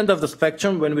the other end of the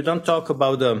spectrum, when we don't talk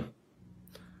about the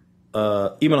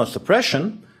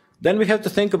immunosuppression, then we have to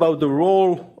think about the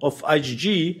role of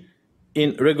IgG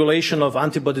in regulation of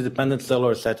antibody-dependent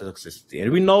cellular cytotoxicity.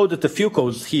 And we know that the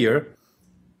fucose here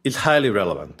is highly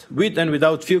relevant. With and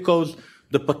without fucose,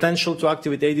 the potential to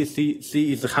activate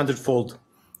ADCC is 100-fold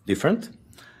different.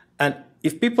 And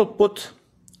if people put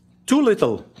too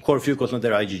little core fucose on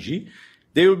their IgG,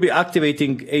 they will be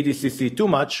activating ADCC too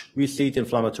much. We see it in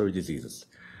inflammatory diseases.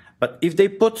 But if they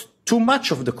put too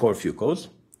much of the core fucose,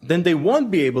 then they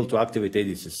won't be able to activate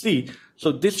ADCC.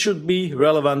 So this should be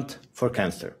relevant for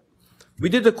cancer. We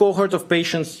did a cohort of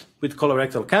patients with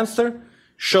colorectal cancer,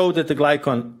 showed that the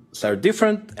glycans are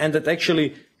different, and that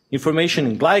actually information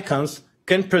in glycans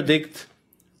can predict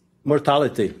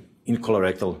mortality in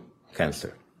colorectal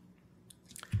cancer.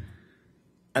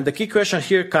 And the key question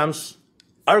here comes,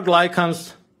 are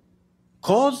glycans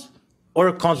cause or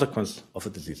a consequence of a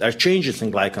disease? Are changes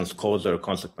in glycans cause or a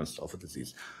consequence of a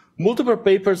disease? Multiple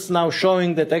papers now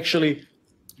showing that actually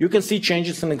you can see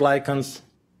changes in the glycans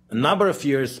a number of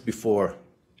years before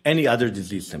any other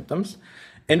disease symptoms.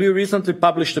 And we recently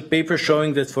published a paper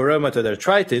showing that for rheumatoid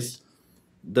arthritis,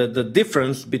 the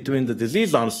difference between the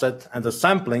disease onset and the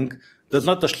sampling does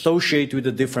not associate with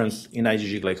the difference in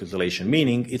IgG glycosylation,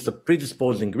 meaning it's a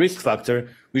predisposing risk factor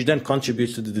which then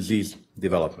contributes to the disease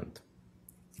development.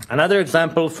 Another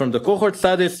example from the cohort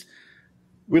studies,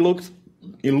 we looked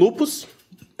in lupus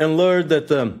and learned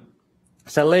that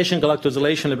silation,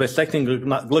 galactosylation, and bisecting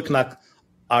glucnac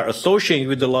are associated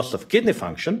with the loss of kidney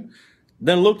function.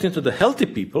 Then looked into the healthy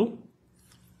people,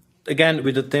 again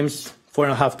with the TIMS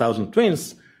 4,500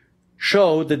 twins,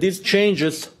 showed that these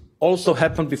changes also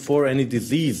happen before any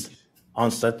disease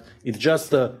onset. It's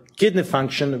just the kidney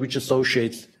function which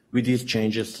associates with these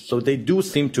changes, so they do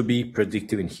seem to be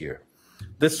predictive in here.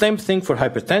 The same thing for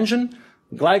hypertension.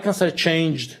 Glycans are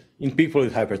changed in people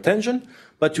with hypertension,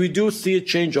 but we do see a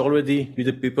change already with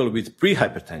the people with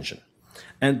pre-hypertension.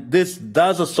 And this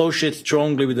does associate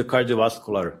strongly with the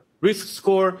cardiovascular risk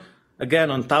score.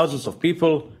 Again, on thousands of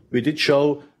people, we did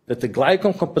show that the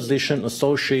glycome composition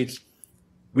associates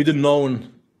with the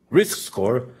known risk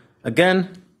score.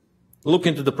 Again, look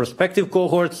into the prospective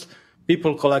cohorts.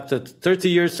 People collected 30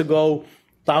 years ago,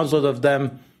 thousands of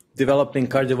them developing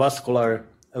cardiovascular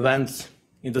events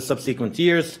in the subsequent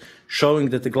years,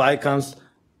 showing that the glycans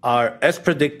are as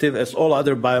predictive as all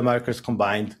other biomarkers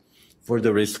combined for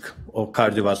the risk of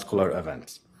cardiovascular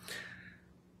events.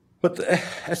 But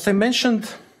as I mentioned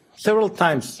several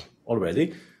times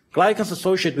already, glycans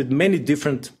associate with many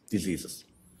different diseases.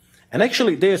 And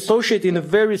actually, they associate in a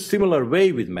very similar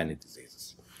way with many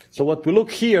diseases. So what we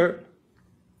look here,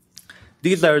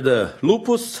 these are the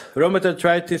lupus, rheumatoid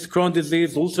arthritis, Crohn's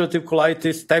disease, ulcerative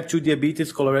colitis, type 2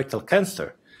 diabetes, colorectal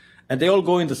cancer. And they all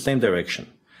go in the same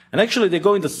direction. And actually, they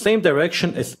go in the same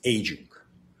direction as aging.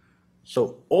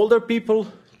 So older people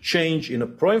change in a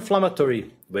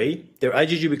pro-inflammatory way. Their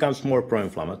IgG becomes more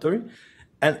pro-inflammatory.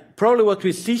 And probably what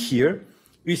we see here,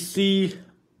 we see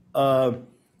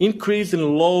increase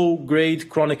in low-grade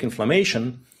chronic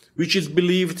inflammation, which is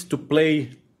believed to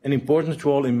play an important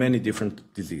role in many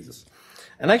different diseases.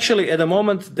 And actually, at the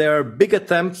moment, there are big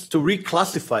attempts to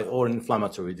reclassify all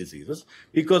inflammatory diseases,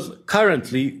 because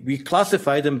currently we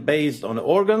classify them based on the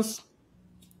organs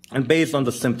and based on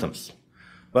the symptoms.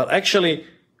 Well, actually,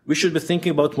 we should be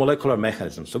thinking about molecular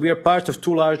mechanisms. So we are part of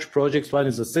two large projects. One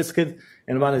is the CISCID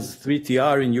and one is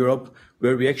 3TR in Europe,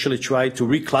 where we actually try to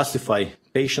reclassify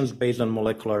patients based on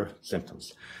molecular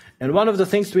symptoms. And one of the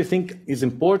things we think is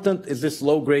important is this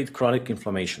low-grade chronic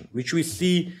inflammation, which we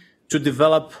see to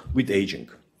develop with aging.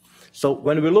 So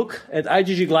when we look at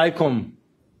IgG glycome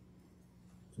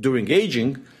during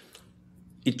aging,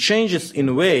 it changes in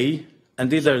a way, and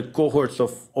these are cohorts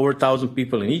of over 1,000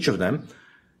 people in each of them,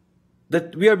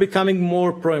 that we are becoming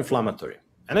more pro-inflammatory.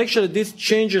 And actually, these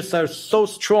changes are so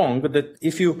strong that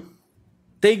if you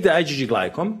take the IgG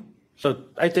glycome, so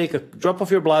I take a drop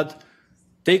of your blood,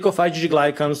 take off IgG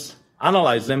glycans,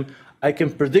 analyze them, I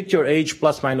can predict your age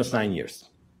plus minus 9 years,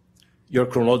 your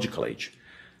chronological age.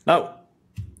 Now,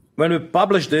 when we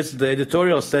published this, the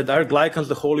editorial said, are glycans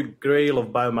the holy grail of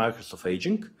biomarkers of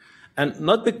aging? And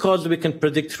not because we can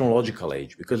predict chronological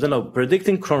age, because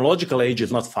predicting chronological age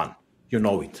is not fun. You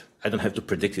know it. I don't have to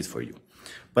predict it for you.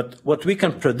 But what we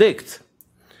can predict,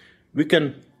 we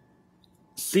can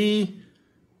see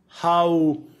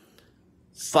how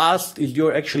fast is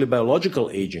your actually biological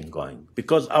aging going,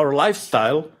 because our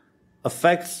lifestyle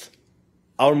affects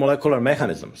our molecular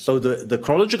mechanism. So the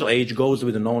chronological age goes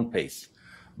with a known pace,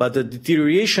 but the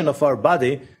deterioration of our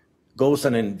body goes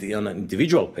on an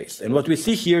individual pace. And what we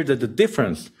see here, that the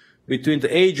difference between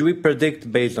the age we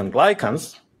predict based on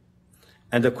glycans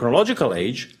and the chronological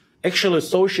age actually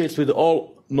associates with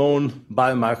all known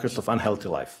biomarkers of unhealthy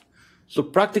life. So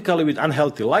practically with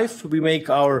unhealthy life, we make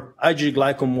our IgG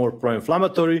glycome more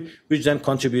pro-inflammatory, which then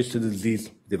contributes to the disease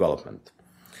development.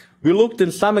 We looked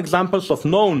in some examples of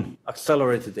known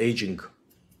accelerated aging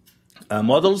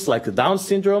models, like the Down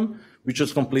syndrome, which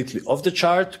was completely off the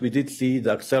chart. We did see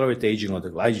the accelerated aging of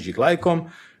the IgG glycome.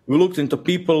 We looked into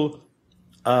people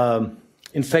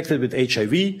infected with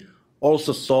HIV,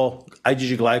 also saw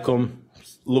IgG glycome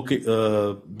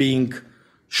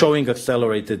showing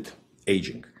accelerated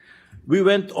aging. We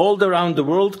went all around the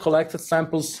world, collected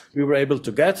samples we were able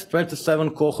to get,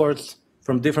 27 cohorts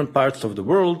from different parts of the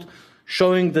world,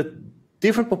 showing that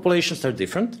different populations are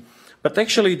different, but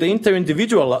actually the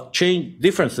inter-individual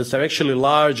differences are actually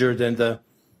larger than the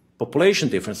population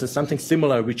differences, something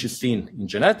similar which is seen in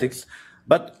genetics.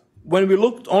 But when we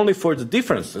looked only for the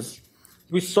differences,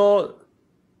 we saw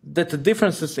that the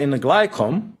differences in the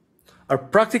glycome are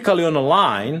practically on a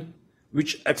line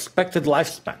with expected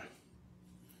lifespan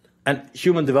and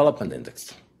human development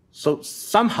index. So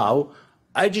somehow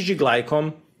IgG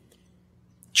glycome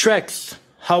tracks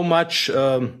how much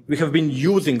we have been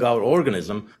using our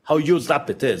organism, how used up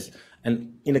it is,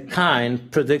 and in a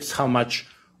kind predicts how much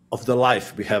of the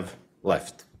life we have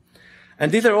left.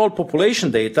 And these are all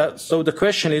population data, so the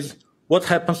question is, what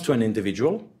happens to an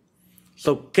individual?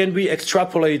 So can we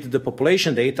extrapolate the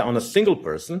population data on a single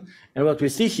person? And what we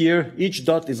see here, each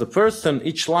dot is a person,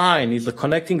 each line is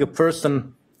connecting a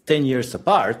person 10 years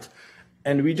apart.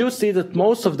 And we do see that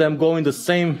most of them go in the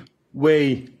same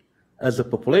way as the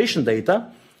population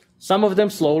data. Some of them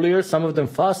slower, some of them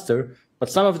faster, but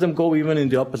some of them go even in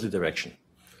the opposite direction.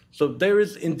 So there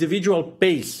is individual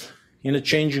pace in the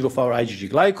changing of our IgG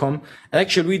glycome. And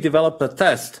actually we developed a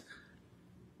test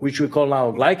which we call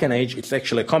now Glycan Age. It's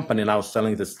actually a company now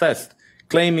selling this test,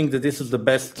 claiming that this is the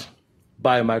best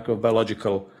biomarker of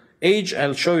biological age.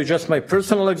 I'll show you just my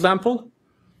personal example.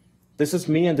 This is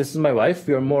me and this is my wife.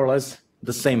 We are more or less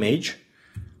the same age.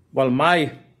 While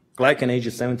my Glycan Age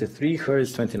is 73, her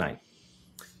is 29,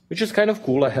 which is kind of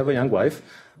cool. I have a young wife,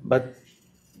 but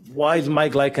why is my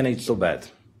Glycan Age so bad?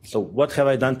 So what have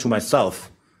I done to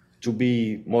myself to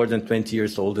be more than 20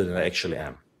 years older than I actually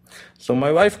am? So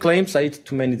my wife claims I eat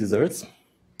too many desserts,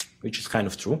 which is kind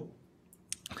of true.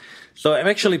 So I'm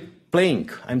actually playing.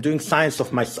 I'm doing science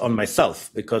on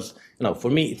myself because, for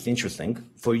me it's interesting.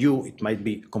 For you, it might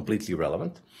be completely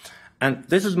irrelevant. And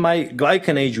this is my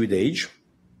Glycan Age with age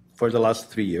for the last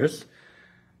 3 years.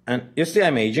 And you see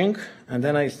I'm aging, and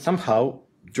then I somehow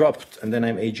dropped, and then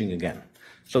I'm aging again.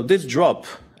 So this drop,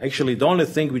 actually the only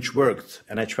thing which worked,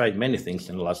 and I tried many things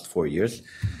in the last 4 years,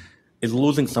 is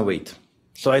losing some weight.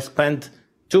 So I spent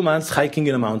 2 months hiking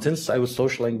in the mountains. I was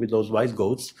socializing with those white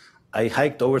goats. I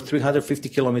hiked over 350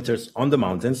 kilometers on the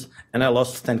mountains, and I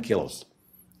lost 10 kilos.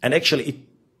 And actually, it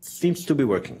seems to be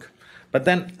working. But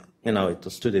then, you know, it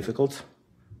was too difficult.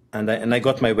 And I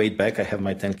got my weight back. I have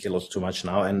my 10 kilos too much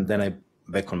now, and then I'm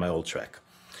back on my old track.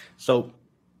 So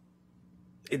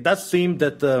it does seem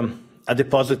that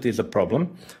adiposity is a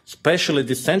problem, especially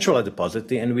the central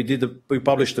adiposity. And we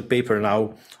published a paper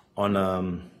now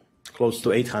on close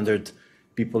to 800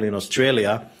 people in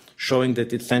Australia, showing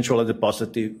that it's central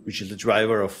adiposity, which is the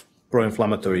driver of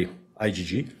pro-inflammatory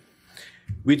IgG.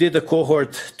 We did a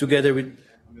cohort together with...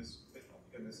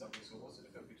 So what's the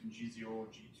difference between G0,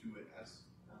 G2, and S?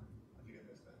 I think I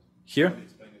missed that. Here?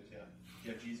 Explain it,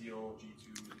 yeah. G0,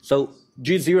 G2. So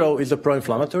G0 is a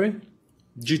pro-inflammatory,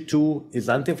 G2 is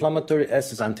anti-inflammatory,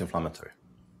 S is anti-inflammatory.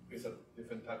 Is that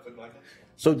different types of glycans?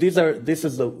 So this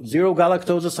is the 0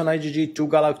 galactoses on IgG, 2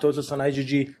 galactoses on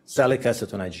IgG, salic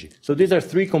acid on IgG. So these are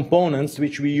 3 components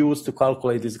which we use to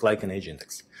calculate this glycan age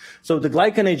index. So the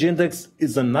glycan age index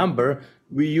is a number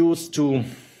we use to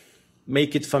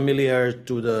make it familiar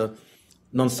to the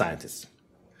non-scientists.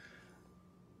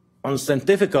 On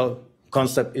scientific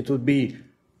concept, it would be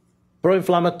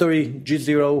pro-inflammatory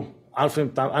G0,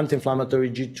 anti-inflammatory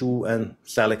G2, and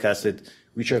salic acid,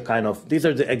 which are kind of, these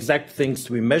are the exact things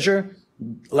we measure.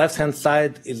 Left-hand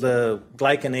side is a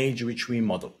glycan age which we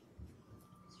model.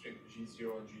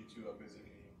 G0 and G2 are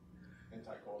basically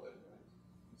anticoagulant, right?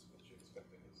 That's what you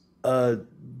expect it is.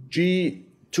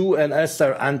 G2 and S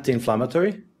are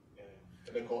anti-inflammatory. Yeah,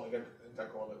 and they're called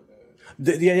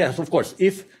anticoagulant. Yes, of course.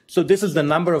 So this is the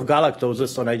number of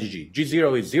galactoses on IgG.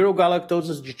 G0 is 0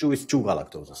 galactoses, G2 is 2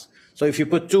 galactoses. So if you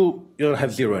put 2, you don't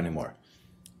have 0 anymore.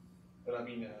 But I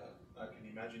mean, I can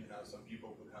imagine how some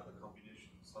people would have a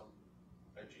combination. Some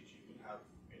IgG would have,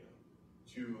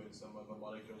 2, and some other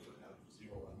molecules would have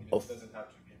 0. I mean, it doesn't have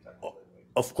to be anticoagulant.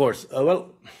 Right? Of course.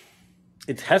 Well,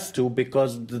 it has to,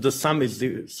 because the sum is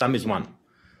 1.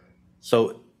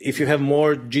 So if you have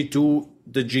more G2,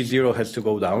 the G0 has to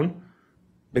go down,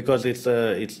 because it's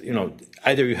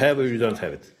either you have or you don't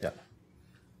have it.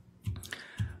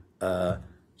 Yeah.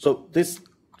 So this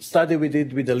study we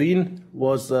did with Aline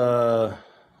was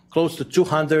close to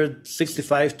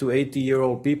 265 to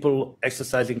 80-year-old people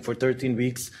exercising for 13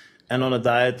 weeks and on a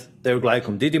diet. Their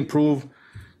glycome did improve.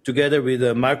 Together with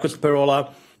Marcus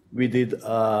Perola, we did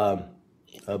a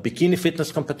bikini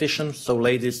fitness competition. So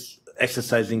ladies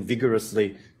exercising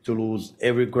vigorously to lose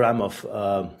every gram of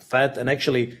fat. And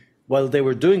actually, while they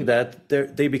were doing that,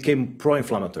 they became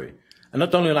pro-inflammatory. And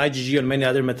not only on IgG, on many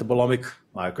other metabolomic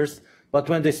markers, but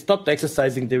when they stopped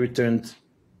exercising, they returned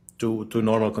to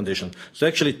normal condition. So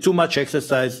actually, too much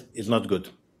exercise is not good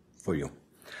for you.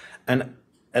 And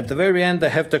at the very end, I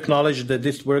have to acknowledge that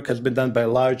this work has been done by a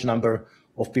large number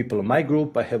of people in my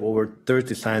group. I have over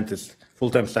 30 scientists,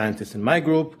 full-time scientists in my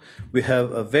group. We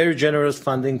have a very generous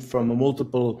funding from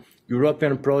multiple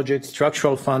European projects,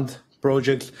 structural fund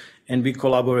projects, and we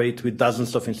collaborate with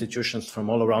dozens of institutions from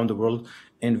all around the world.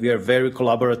 And we are very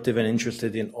collaborative and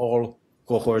interested in all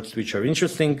cohorts which are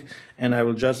interesting. And I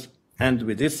will just end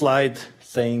with this slide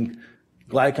saying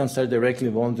glycans are directly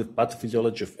involved with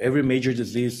pathophysiology of every major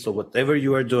disease. So whatever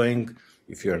you are doing,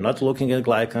 if you are not looking at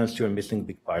glycans, you are missing a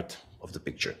big part of the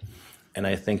picture. And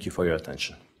I thank you for your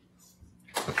attention.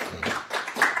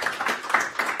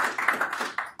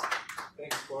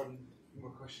 Thanks, Gordon. Any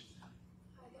more questions? Hi,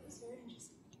 that was very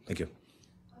interesting. Thank you.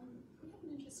 We have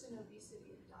an interest in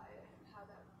obesity and diet and how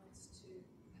that relates to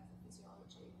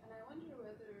pathophysiology. And I wonder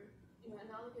whether,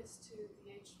 analogous to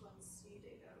the H1C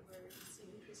data, where you see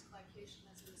increased glycation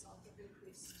as a result of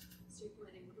increased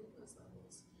circulating glucose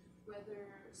levels, whether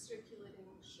circulating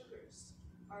sugars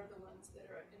are the ones that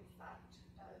are, in fact,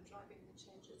 driving the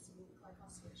changes in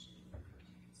glycosylation of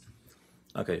proteins.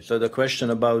 Okay, so the question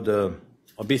about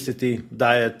obesity,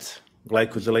 diet,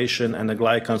 glycosylation, and the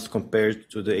glycans compared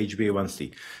to the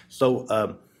HbA1c. So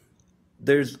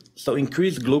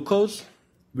increased glucose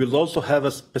will also have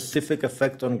a specific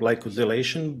effect on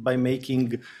glycosylation by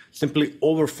making simply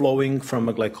overflowing from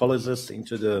a glycolysis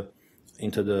into the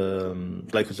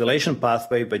glycosylation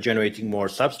pathway by generating more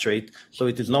substrate. So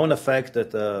it is known effect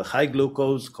that high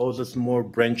glucose causes more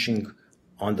branching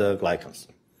on the glycans.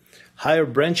 Higher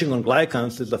branching on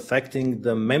glycans is affecting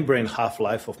the membrane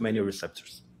half-life of many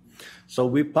receptors. So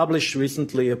we published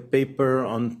recently a paper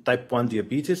on type 1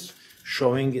 diabetes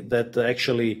showing that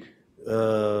actually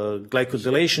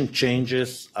glycosylation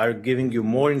changes are giving you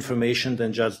more information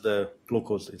than just the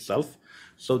glucose itself.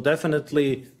 So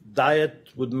definitely diet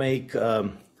would make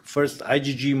first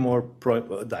IgG more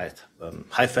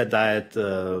high-fat diet.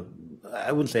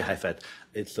 I wouldn't say high-fat.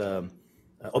 It's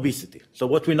obesity. So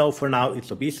what we know for now,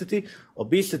 it's obesity.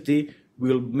 Obesity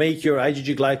will make your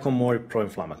IgG glycome more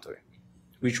pro-inflammatory,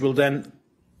 which will then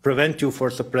prevent you from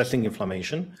suppressing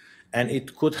inflammation. And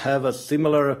it could have a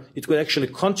similar, it could actually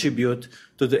contribute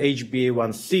to the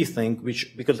HbA1c thing,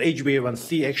 because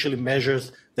HbA1c actually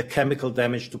measures the chemical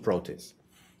damage to proteins.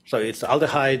 So it's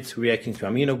aldehyde reacting to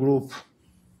amino group,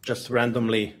 just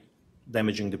randomly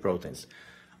damaging the proteins.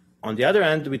 On the other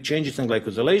hand, with changes in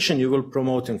glycosylation, you will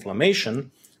promote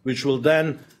inflammation, which will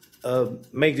then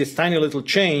make this tiny little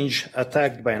change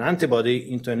attacked by an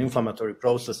antibody into an inflammatory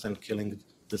process and killing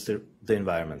the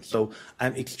environment. So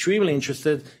I'm extremely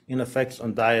interested in effects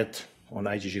on diet on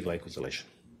IgG glycosylation.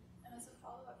 And as a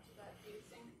follow-up to that, do you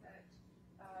think that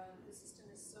the system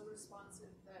is so responsive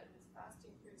that with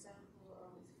fasting, for example,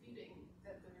 or with feeding,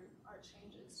 that there are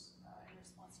changes in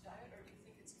response to diet, or do you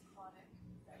think it's a chronic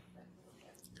effect that will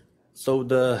get? So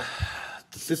the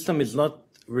system is not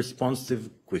responsive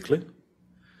quickly,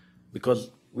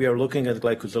 because we are looking at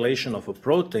glycosylation of a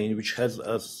protein which has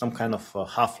some kind of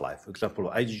half-life. For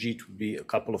example, IgG would be a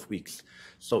couple of weeks.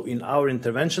 So in our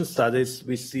intervention studies,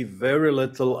 we see very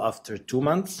little after 2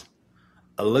 months,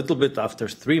 a little bit after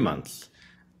 3 months,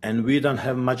 and we don't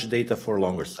have much data for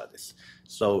longer studies.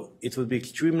 So it would be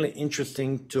extremely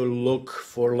interesting to look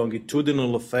for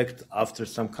longitudinal effect after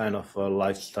some kind of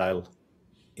lifestyle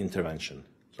intervention.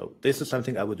 So this is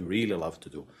something I would really love to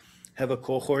do. Have a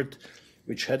cohort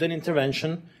which had an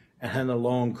intervention and had a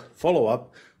long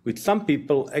follow-up, with some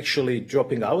people actually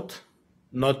dropping out,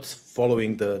 not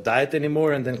following the diet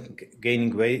anymore, and then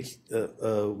gaining weight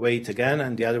again,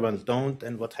 and the other ones don't.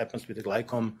 And what happens with the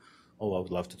glycome? Oh, I would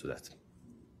love to do that.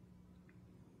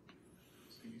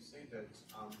 So you say that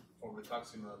for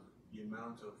rituximab, the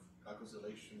amount of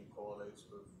glycosylation correlates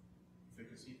with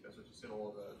efficacy. That's what you said,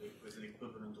 or there's an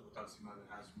equivalent of rituximab that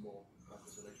has more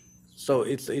glycosylation. So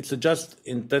it's just,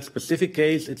 in that specific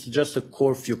case, it's just a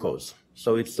core fucose.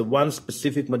 So it's the one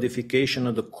specific modification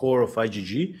of the core of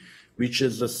IgG, which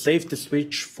is a safety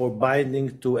switch for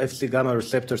binding to Fc gamma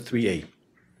receptor 3A.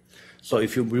 So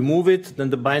if you remove it,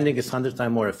 then the binding is 100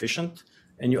 times more efficient,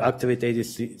 and you activate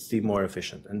ADCC more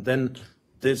efficient. And then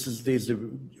this is these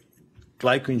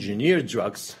glycoengineered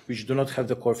drugs, which do not have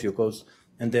the core fucose,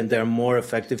 and then they're more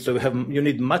effective. So you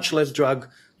need much less drug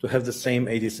to have the same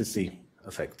ADCC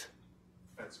effect.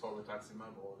 That's for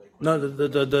rituximab, or they could... No,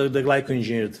 the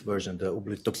glycoengineered version, the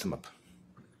ublituximab.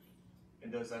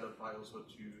 And does that apply also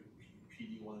to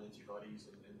PD-1 antibodies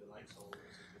and the likes, or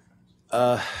is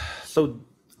it different? So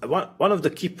one of the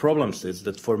key problems is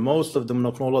that for most of the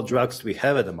monoclonal drugs we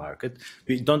have at the market,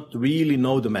 we don't really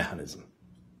know the mechanism.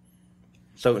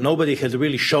 So nobody has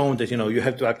really shown that, you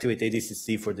have to activate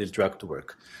ADCC for this drug to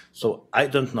work. So I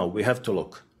don't know. We have to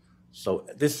look. So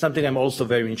this is something I'm also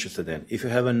very interested in. If you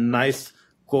have a nice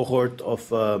cohort of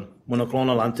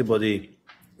monoclonal antibody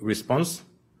response,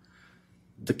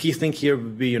 the key thing here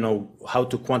would be, how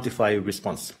to quantify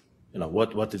response.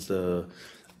 What is the,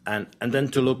 and then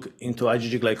to look into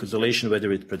IgG glycosylation,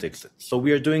 whether it predicts it. So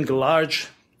we are doing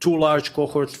two large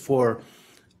cohorts for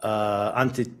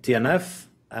anti-TNF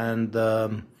and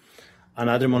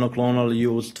another monoclonal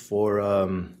used for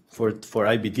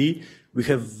IBD. We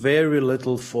have very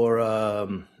little for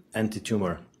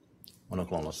anti-tumor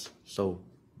monoclonals. So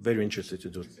very interested to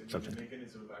do something. The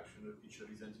mechanism of action of each of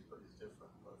these antibodies is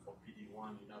different. But for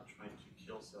PD-1, you're not trying to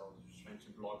kill cells, you're trying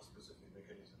to block specific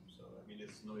mechanisms. So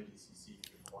there's no ADCC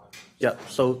requirement. Yeah.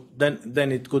 So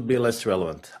then it could be less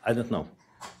relevant. I don't know.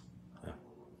 Yeah.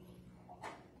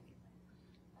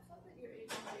 I thought that your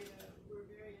aging data were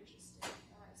very interesting,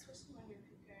 especially when you're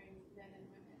comparing men and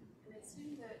women. And it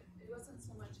seemed that it wasn't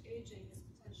so much aging as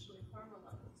potentially hormone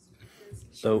levels, because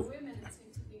for women it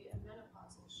seemed to be a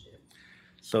menopausal shift,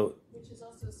 which is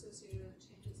also associated with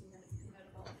changes in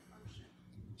metabolic function.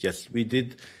 Yes, we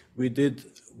did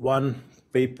one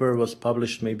paper was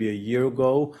published maybe a year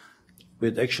ago.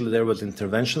 There was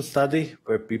intervention study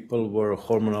where people were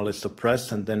hormonally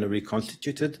suppressed and then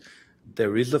reconstituted.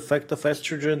 There is effect of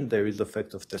estrogen, there is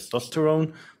effect of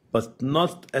testosterone, but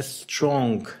not as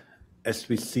strong as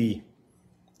we see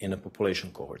in a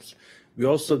population cohorts. We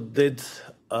also did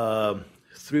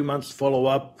 3 months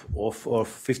follow-up of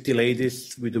 50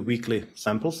 ladies with the weekly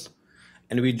samples,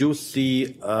 and we do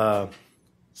see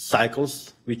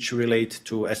cycles which relate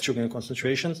to estrogen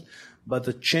concentrations, but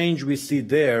the change we see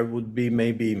there would be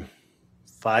maybe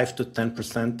 5 to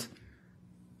 10%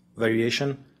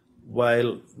 variation,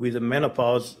 while with the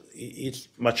menopause, it's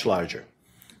much larger.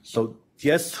 So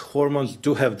yes, hormones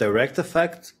do have direct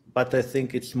effect, but I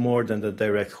think it's more than the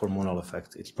direct hormonal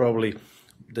effect. It's probably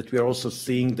that we are also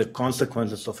seeing the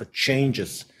consequences of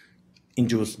changes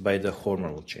induced by the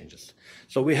hormonal changes.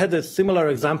 So we had a similar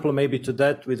example maybe to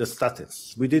that with the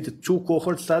statins. We did 2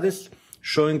 cohort studies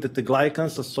showing that the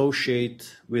glycans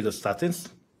associate with the statins.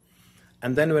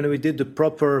 And then when we did the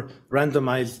proper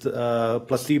randomized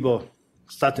placebo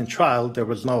statin trial, there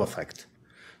was no effect.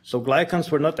 So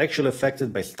glycans were not actually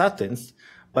affected by statins,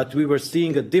 but we were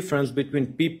seeing a difference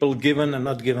between people given and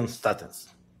not given statins.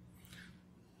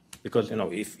 Because, you know,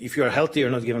 if you're healthy, you're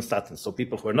not given statins. So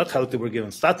people who are not healthy were given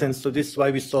statins. So this is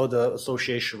why we saw the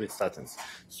association with statins.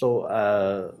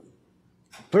 So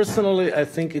personally, I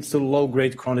think it's a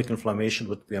low-grade chronic inflammation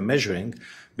what we are measuring,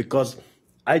 because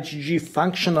IgG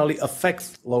functionally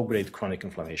affects low-grade chronic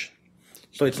inflammation.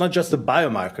 So it's not just a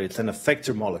biomarker, it's an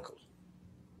effector molecule.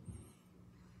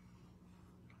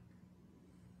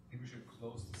 I think we should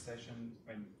close the session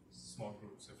in small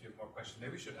groups. If you have more questions,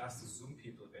 maybe we should ask the Zoom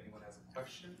people if anyone has a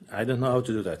question. I don't know how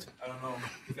to do that. I don't know.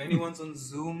 If anyone's on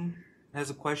Zoom has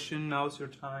a question, now's your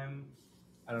time.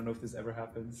 I don't know if this ever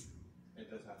happens. It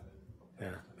does happen.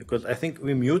 Yeah, because I think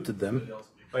we muted them.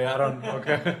 Oh yeah, I don't.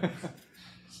 Okay.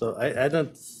 So I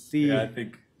don't see. Yeah, I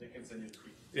think. They can send you a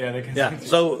tweet. Yeah, they can. Yeah,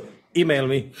 so email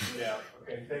me. Yeah.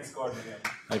 Okay. Thanks, Gordon.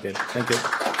 Again. Okay, thank you.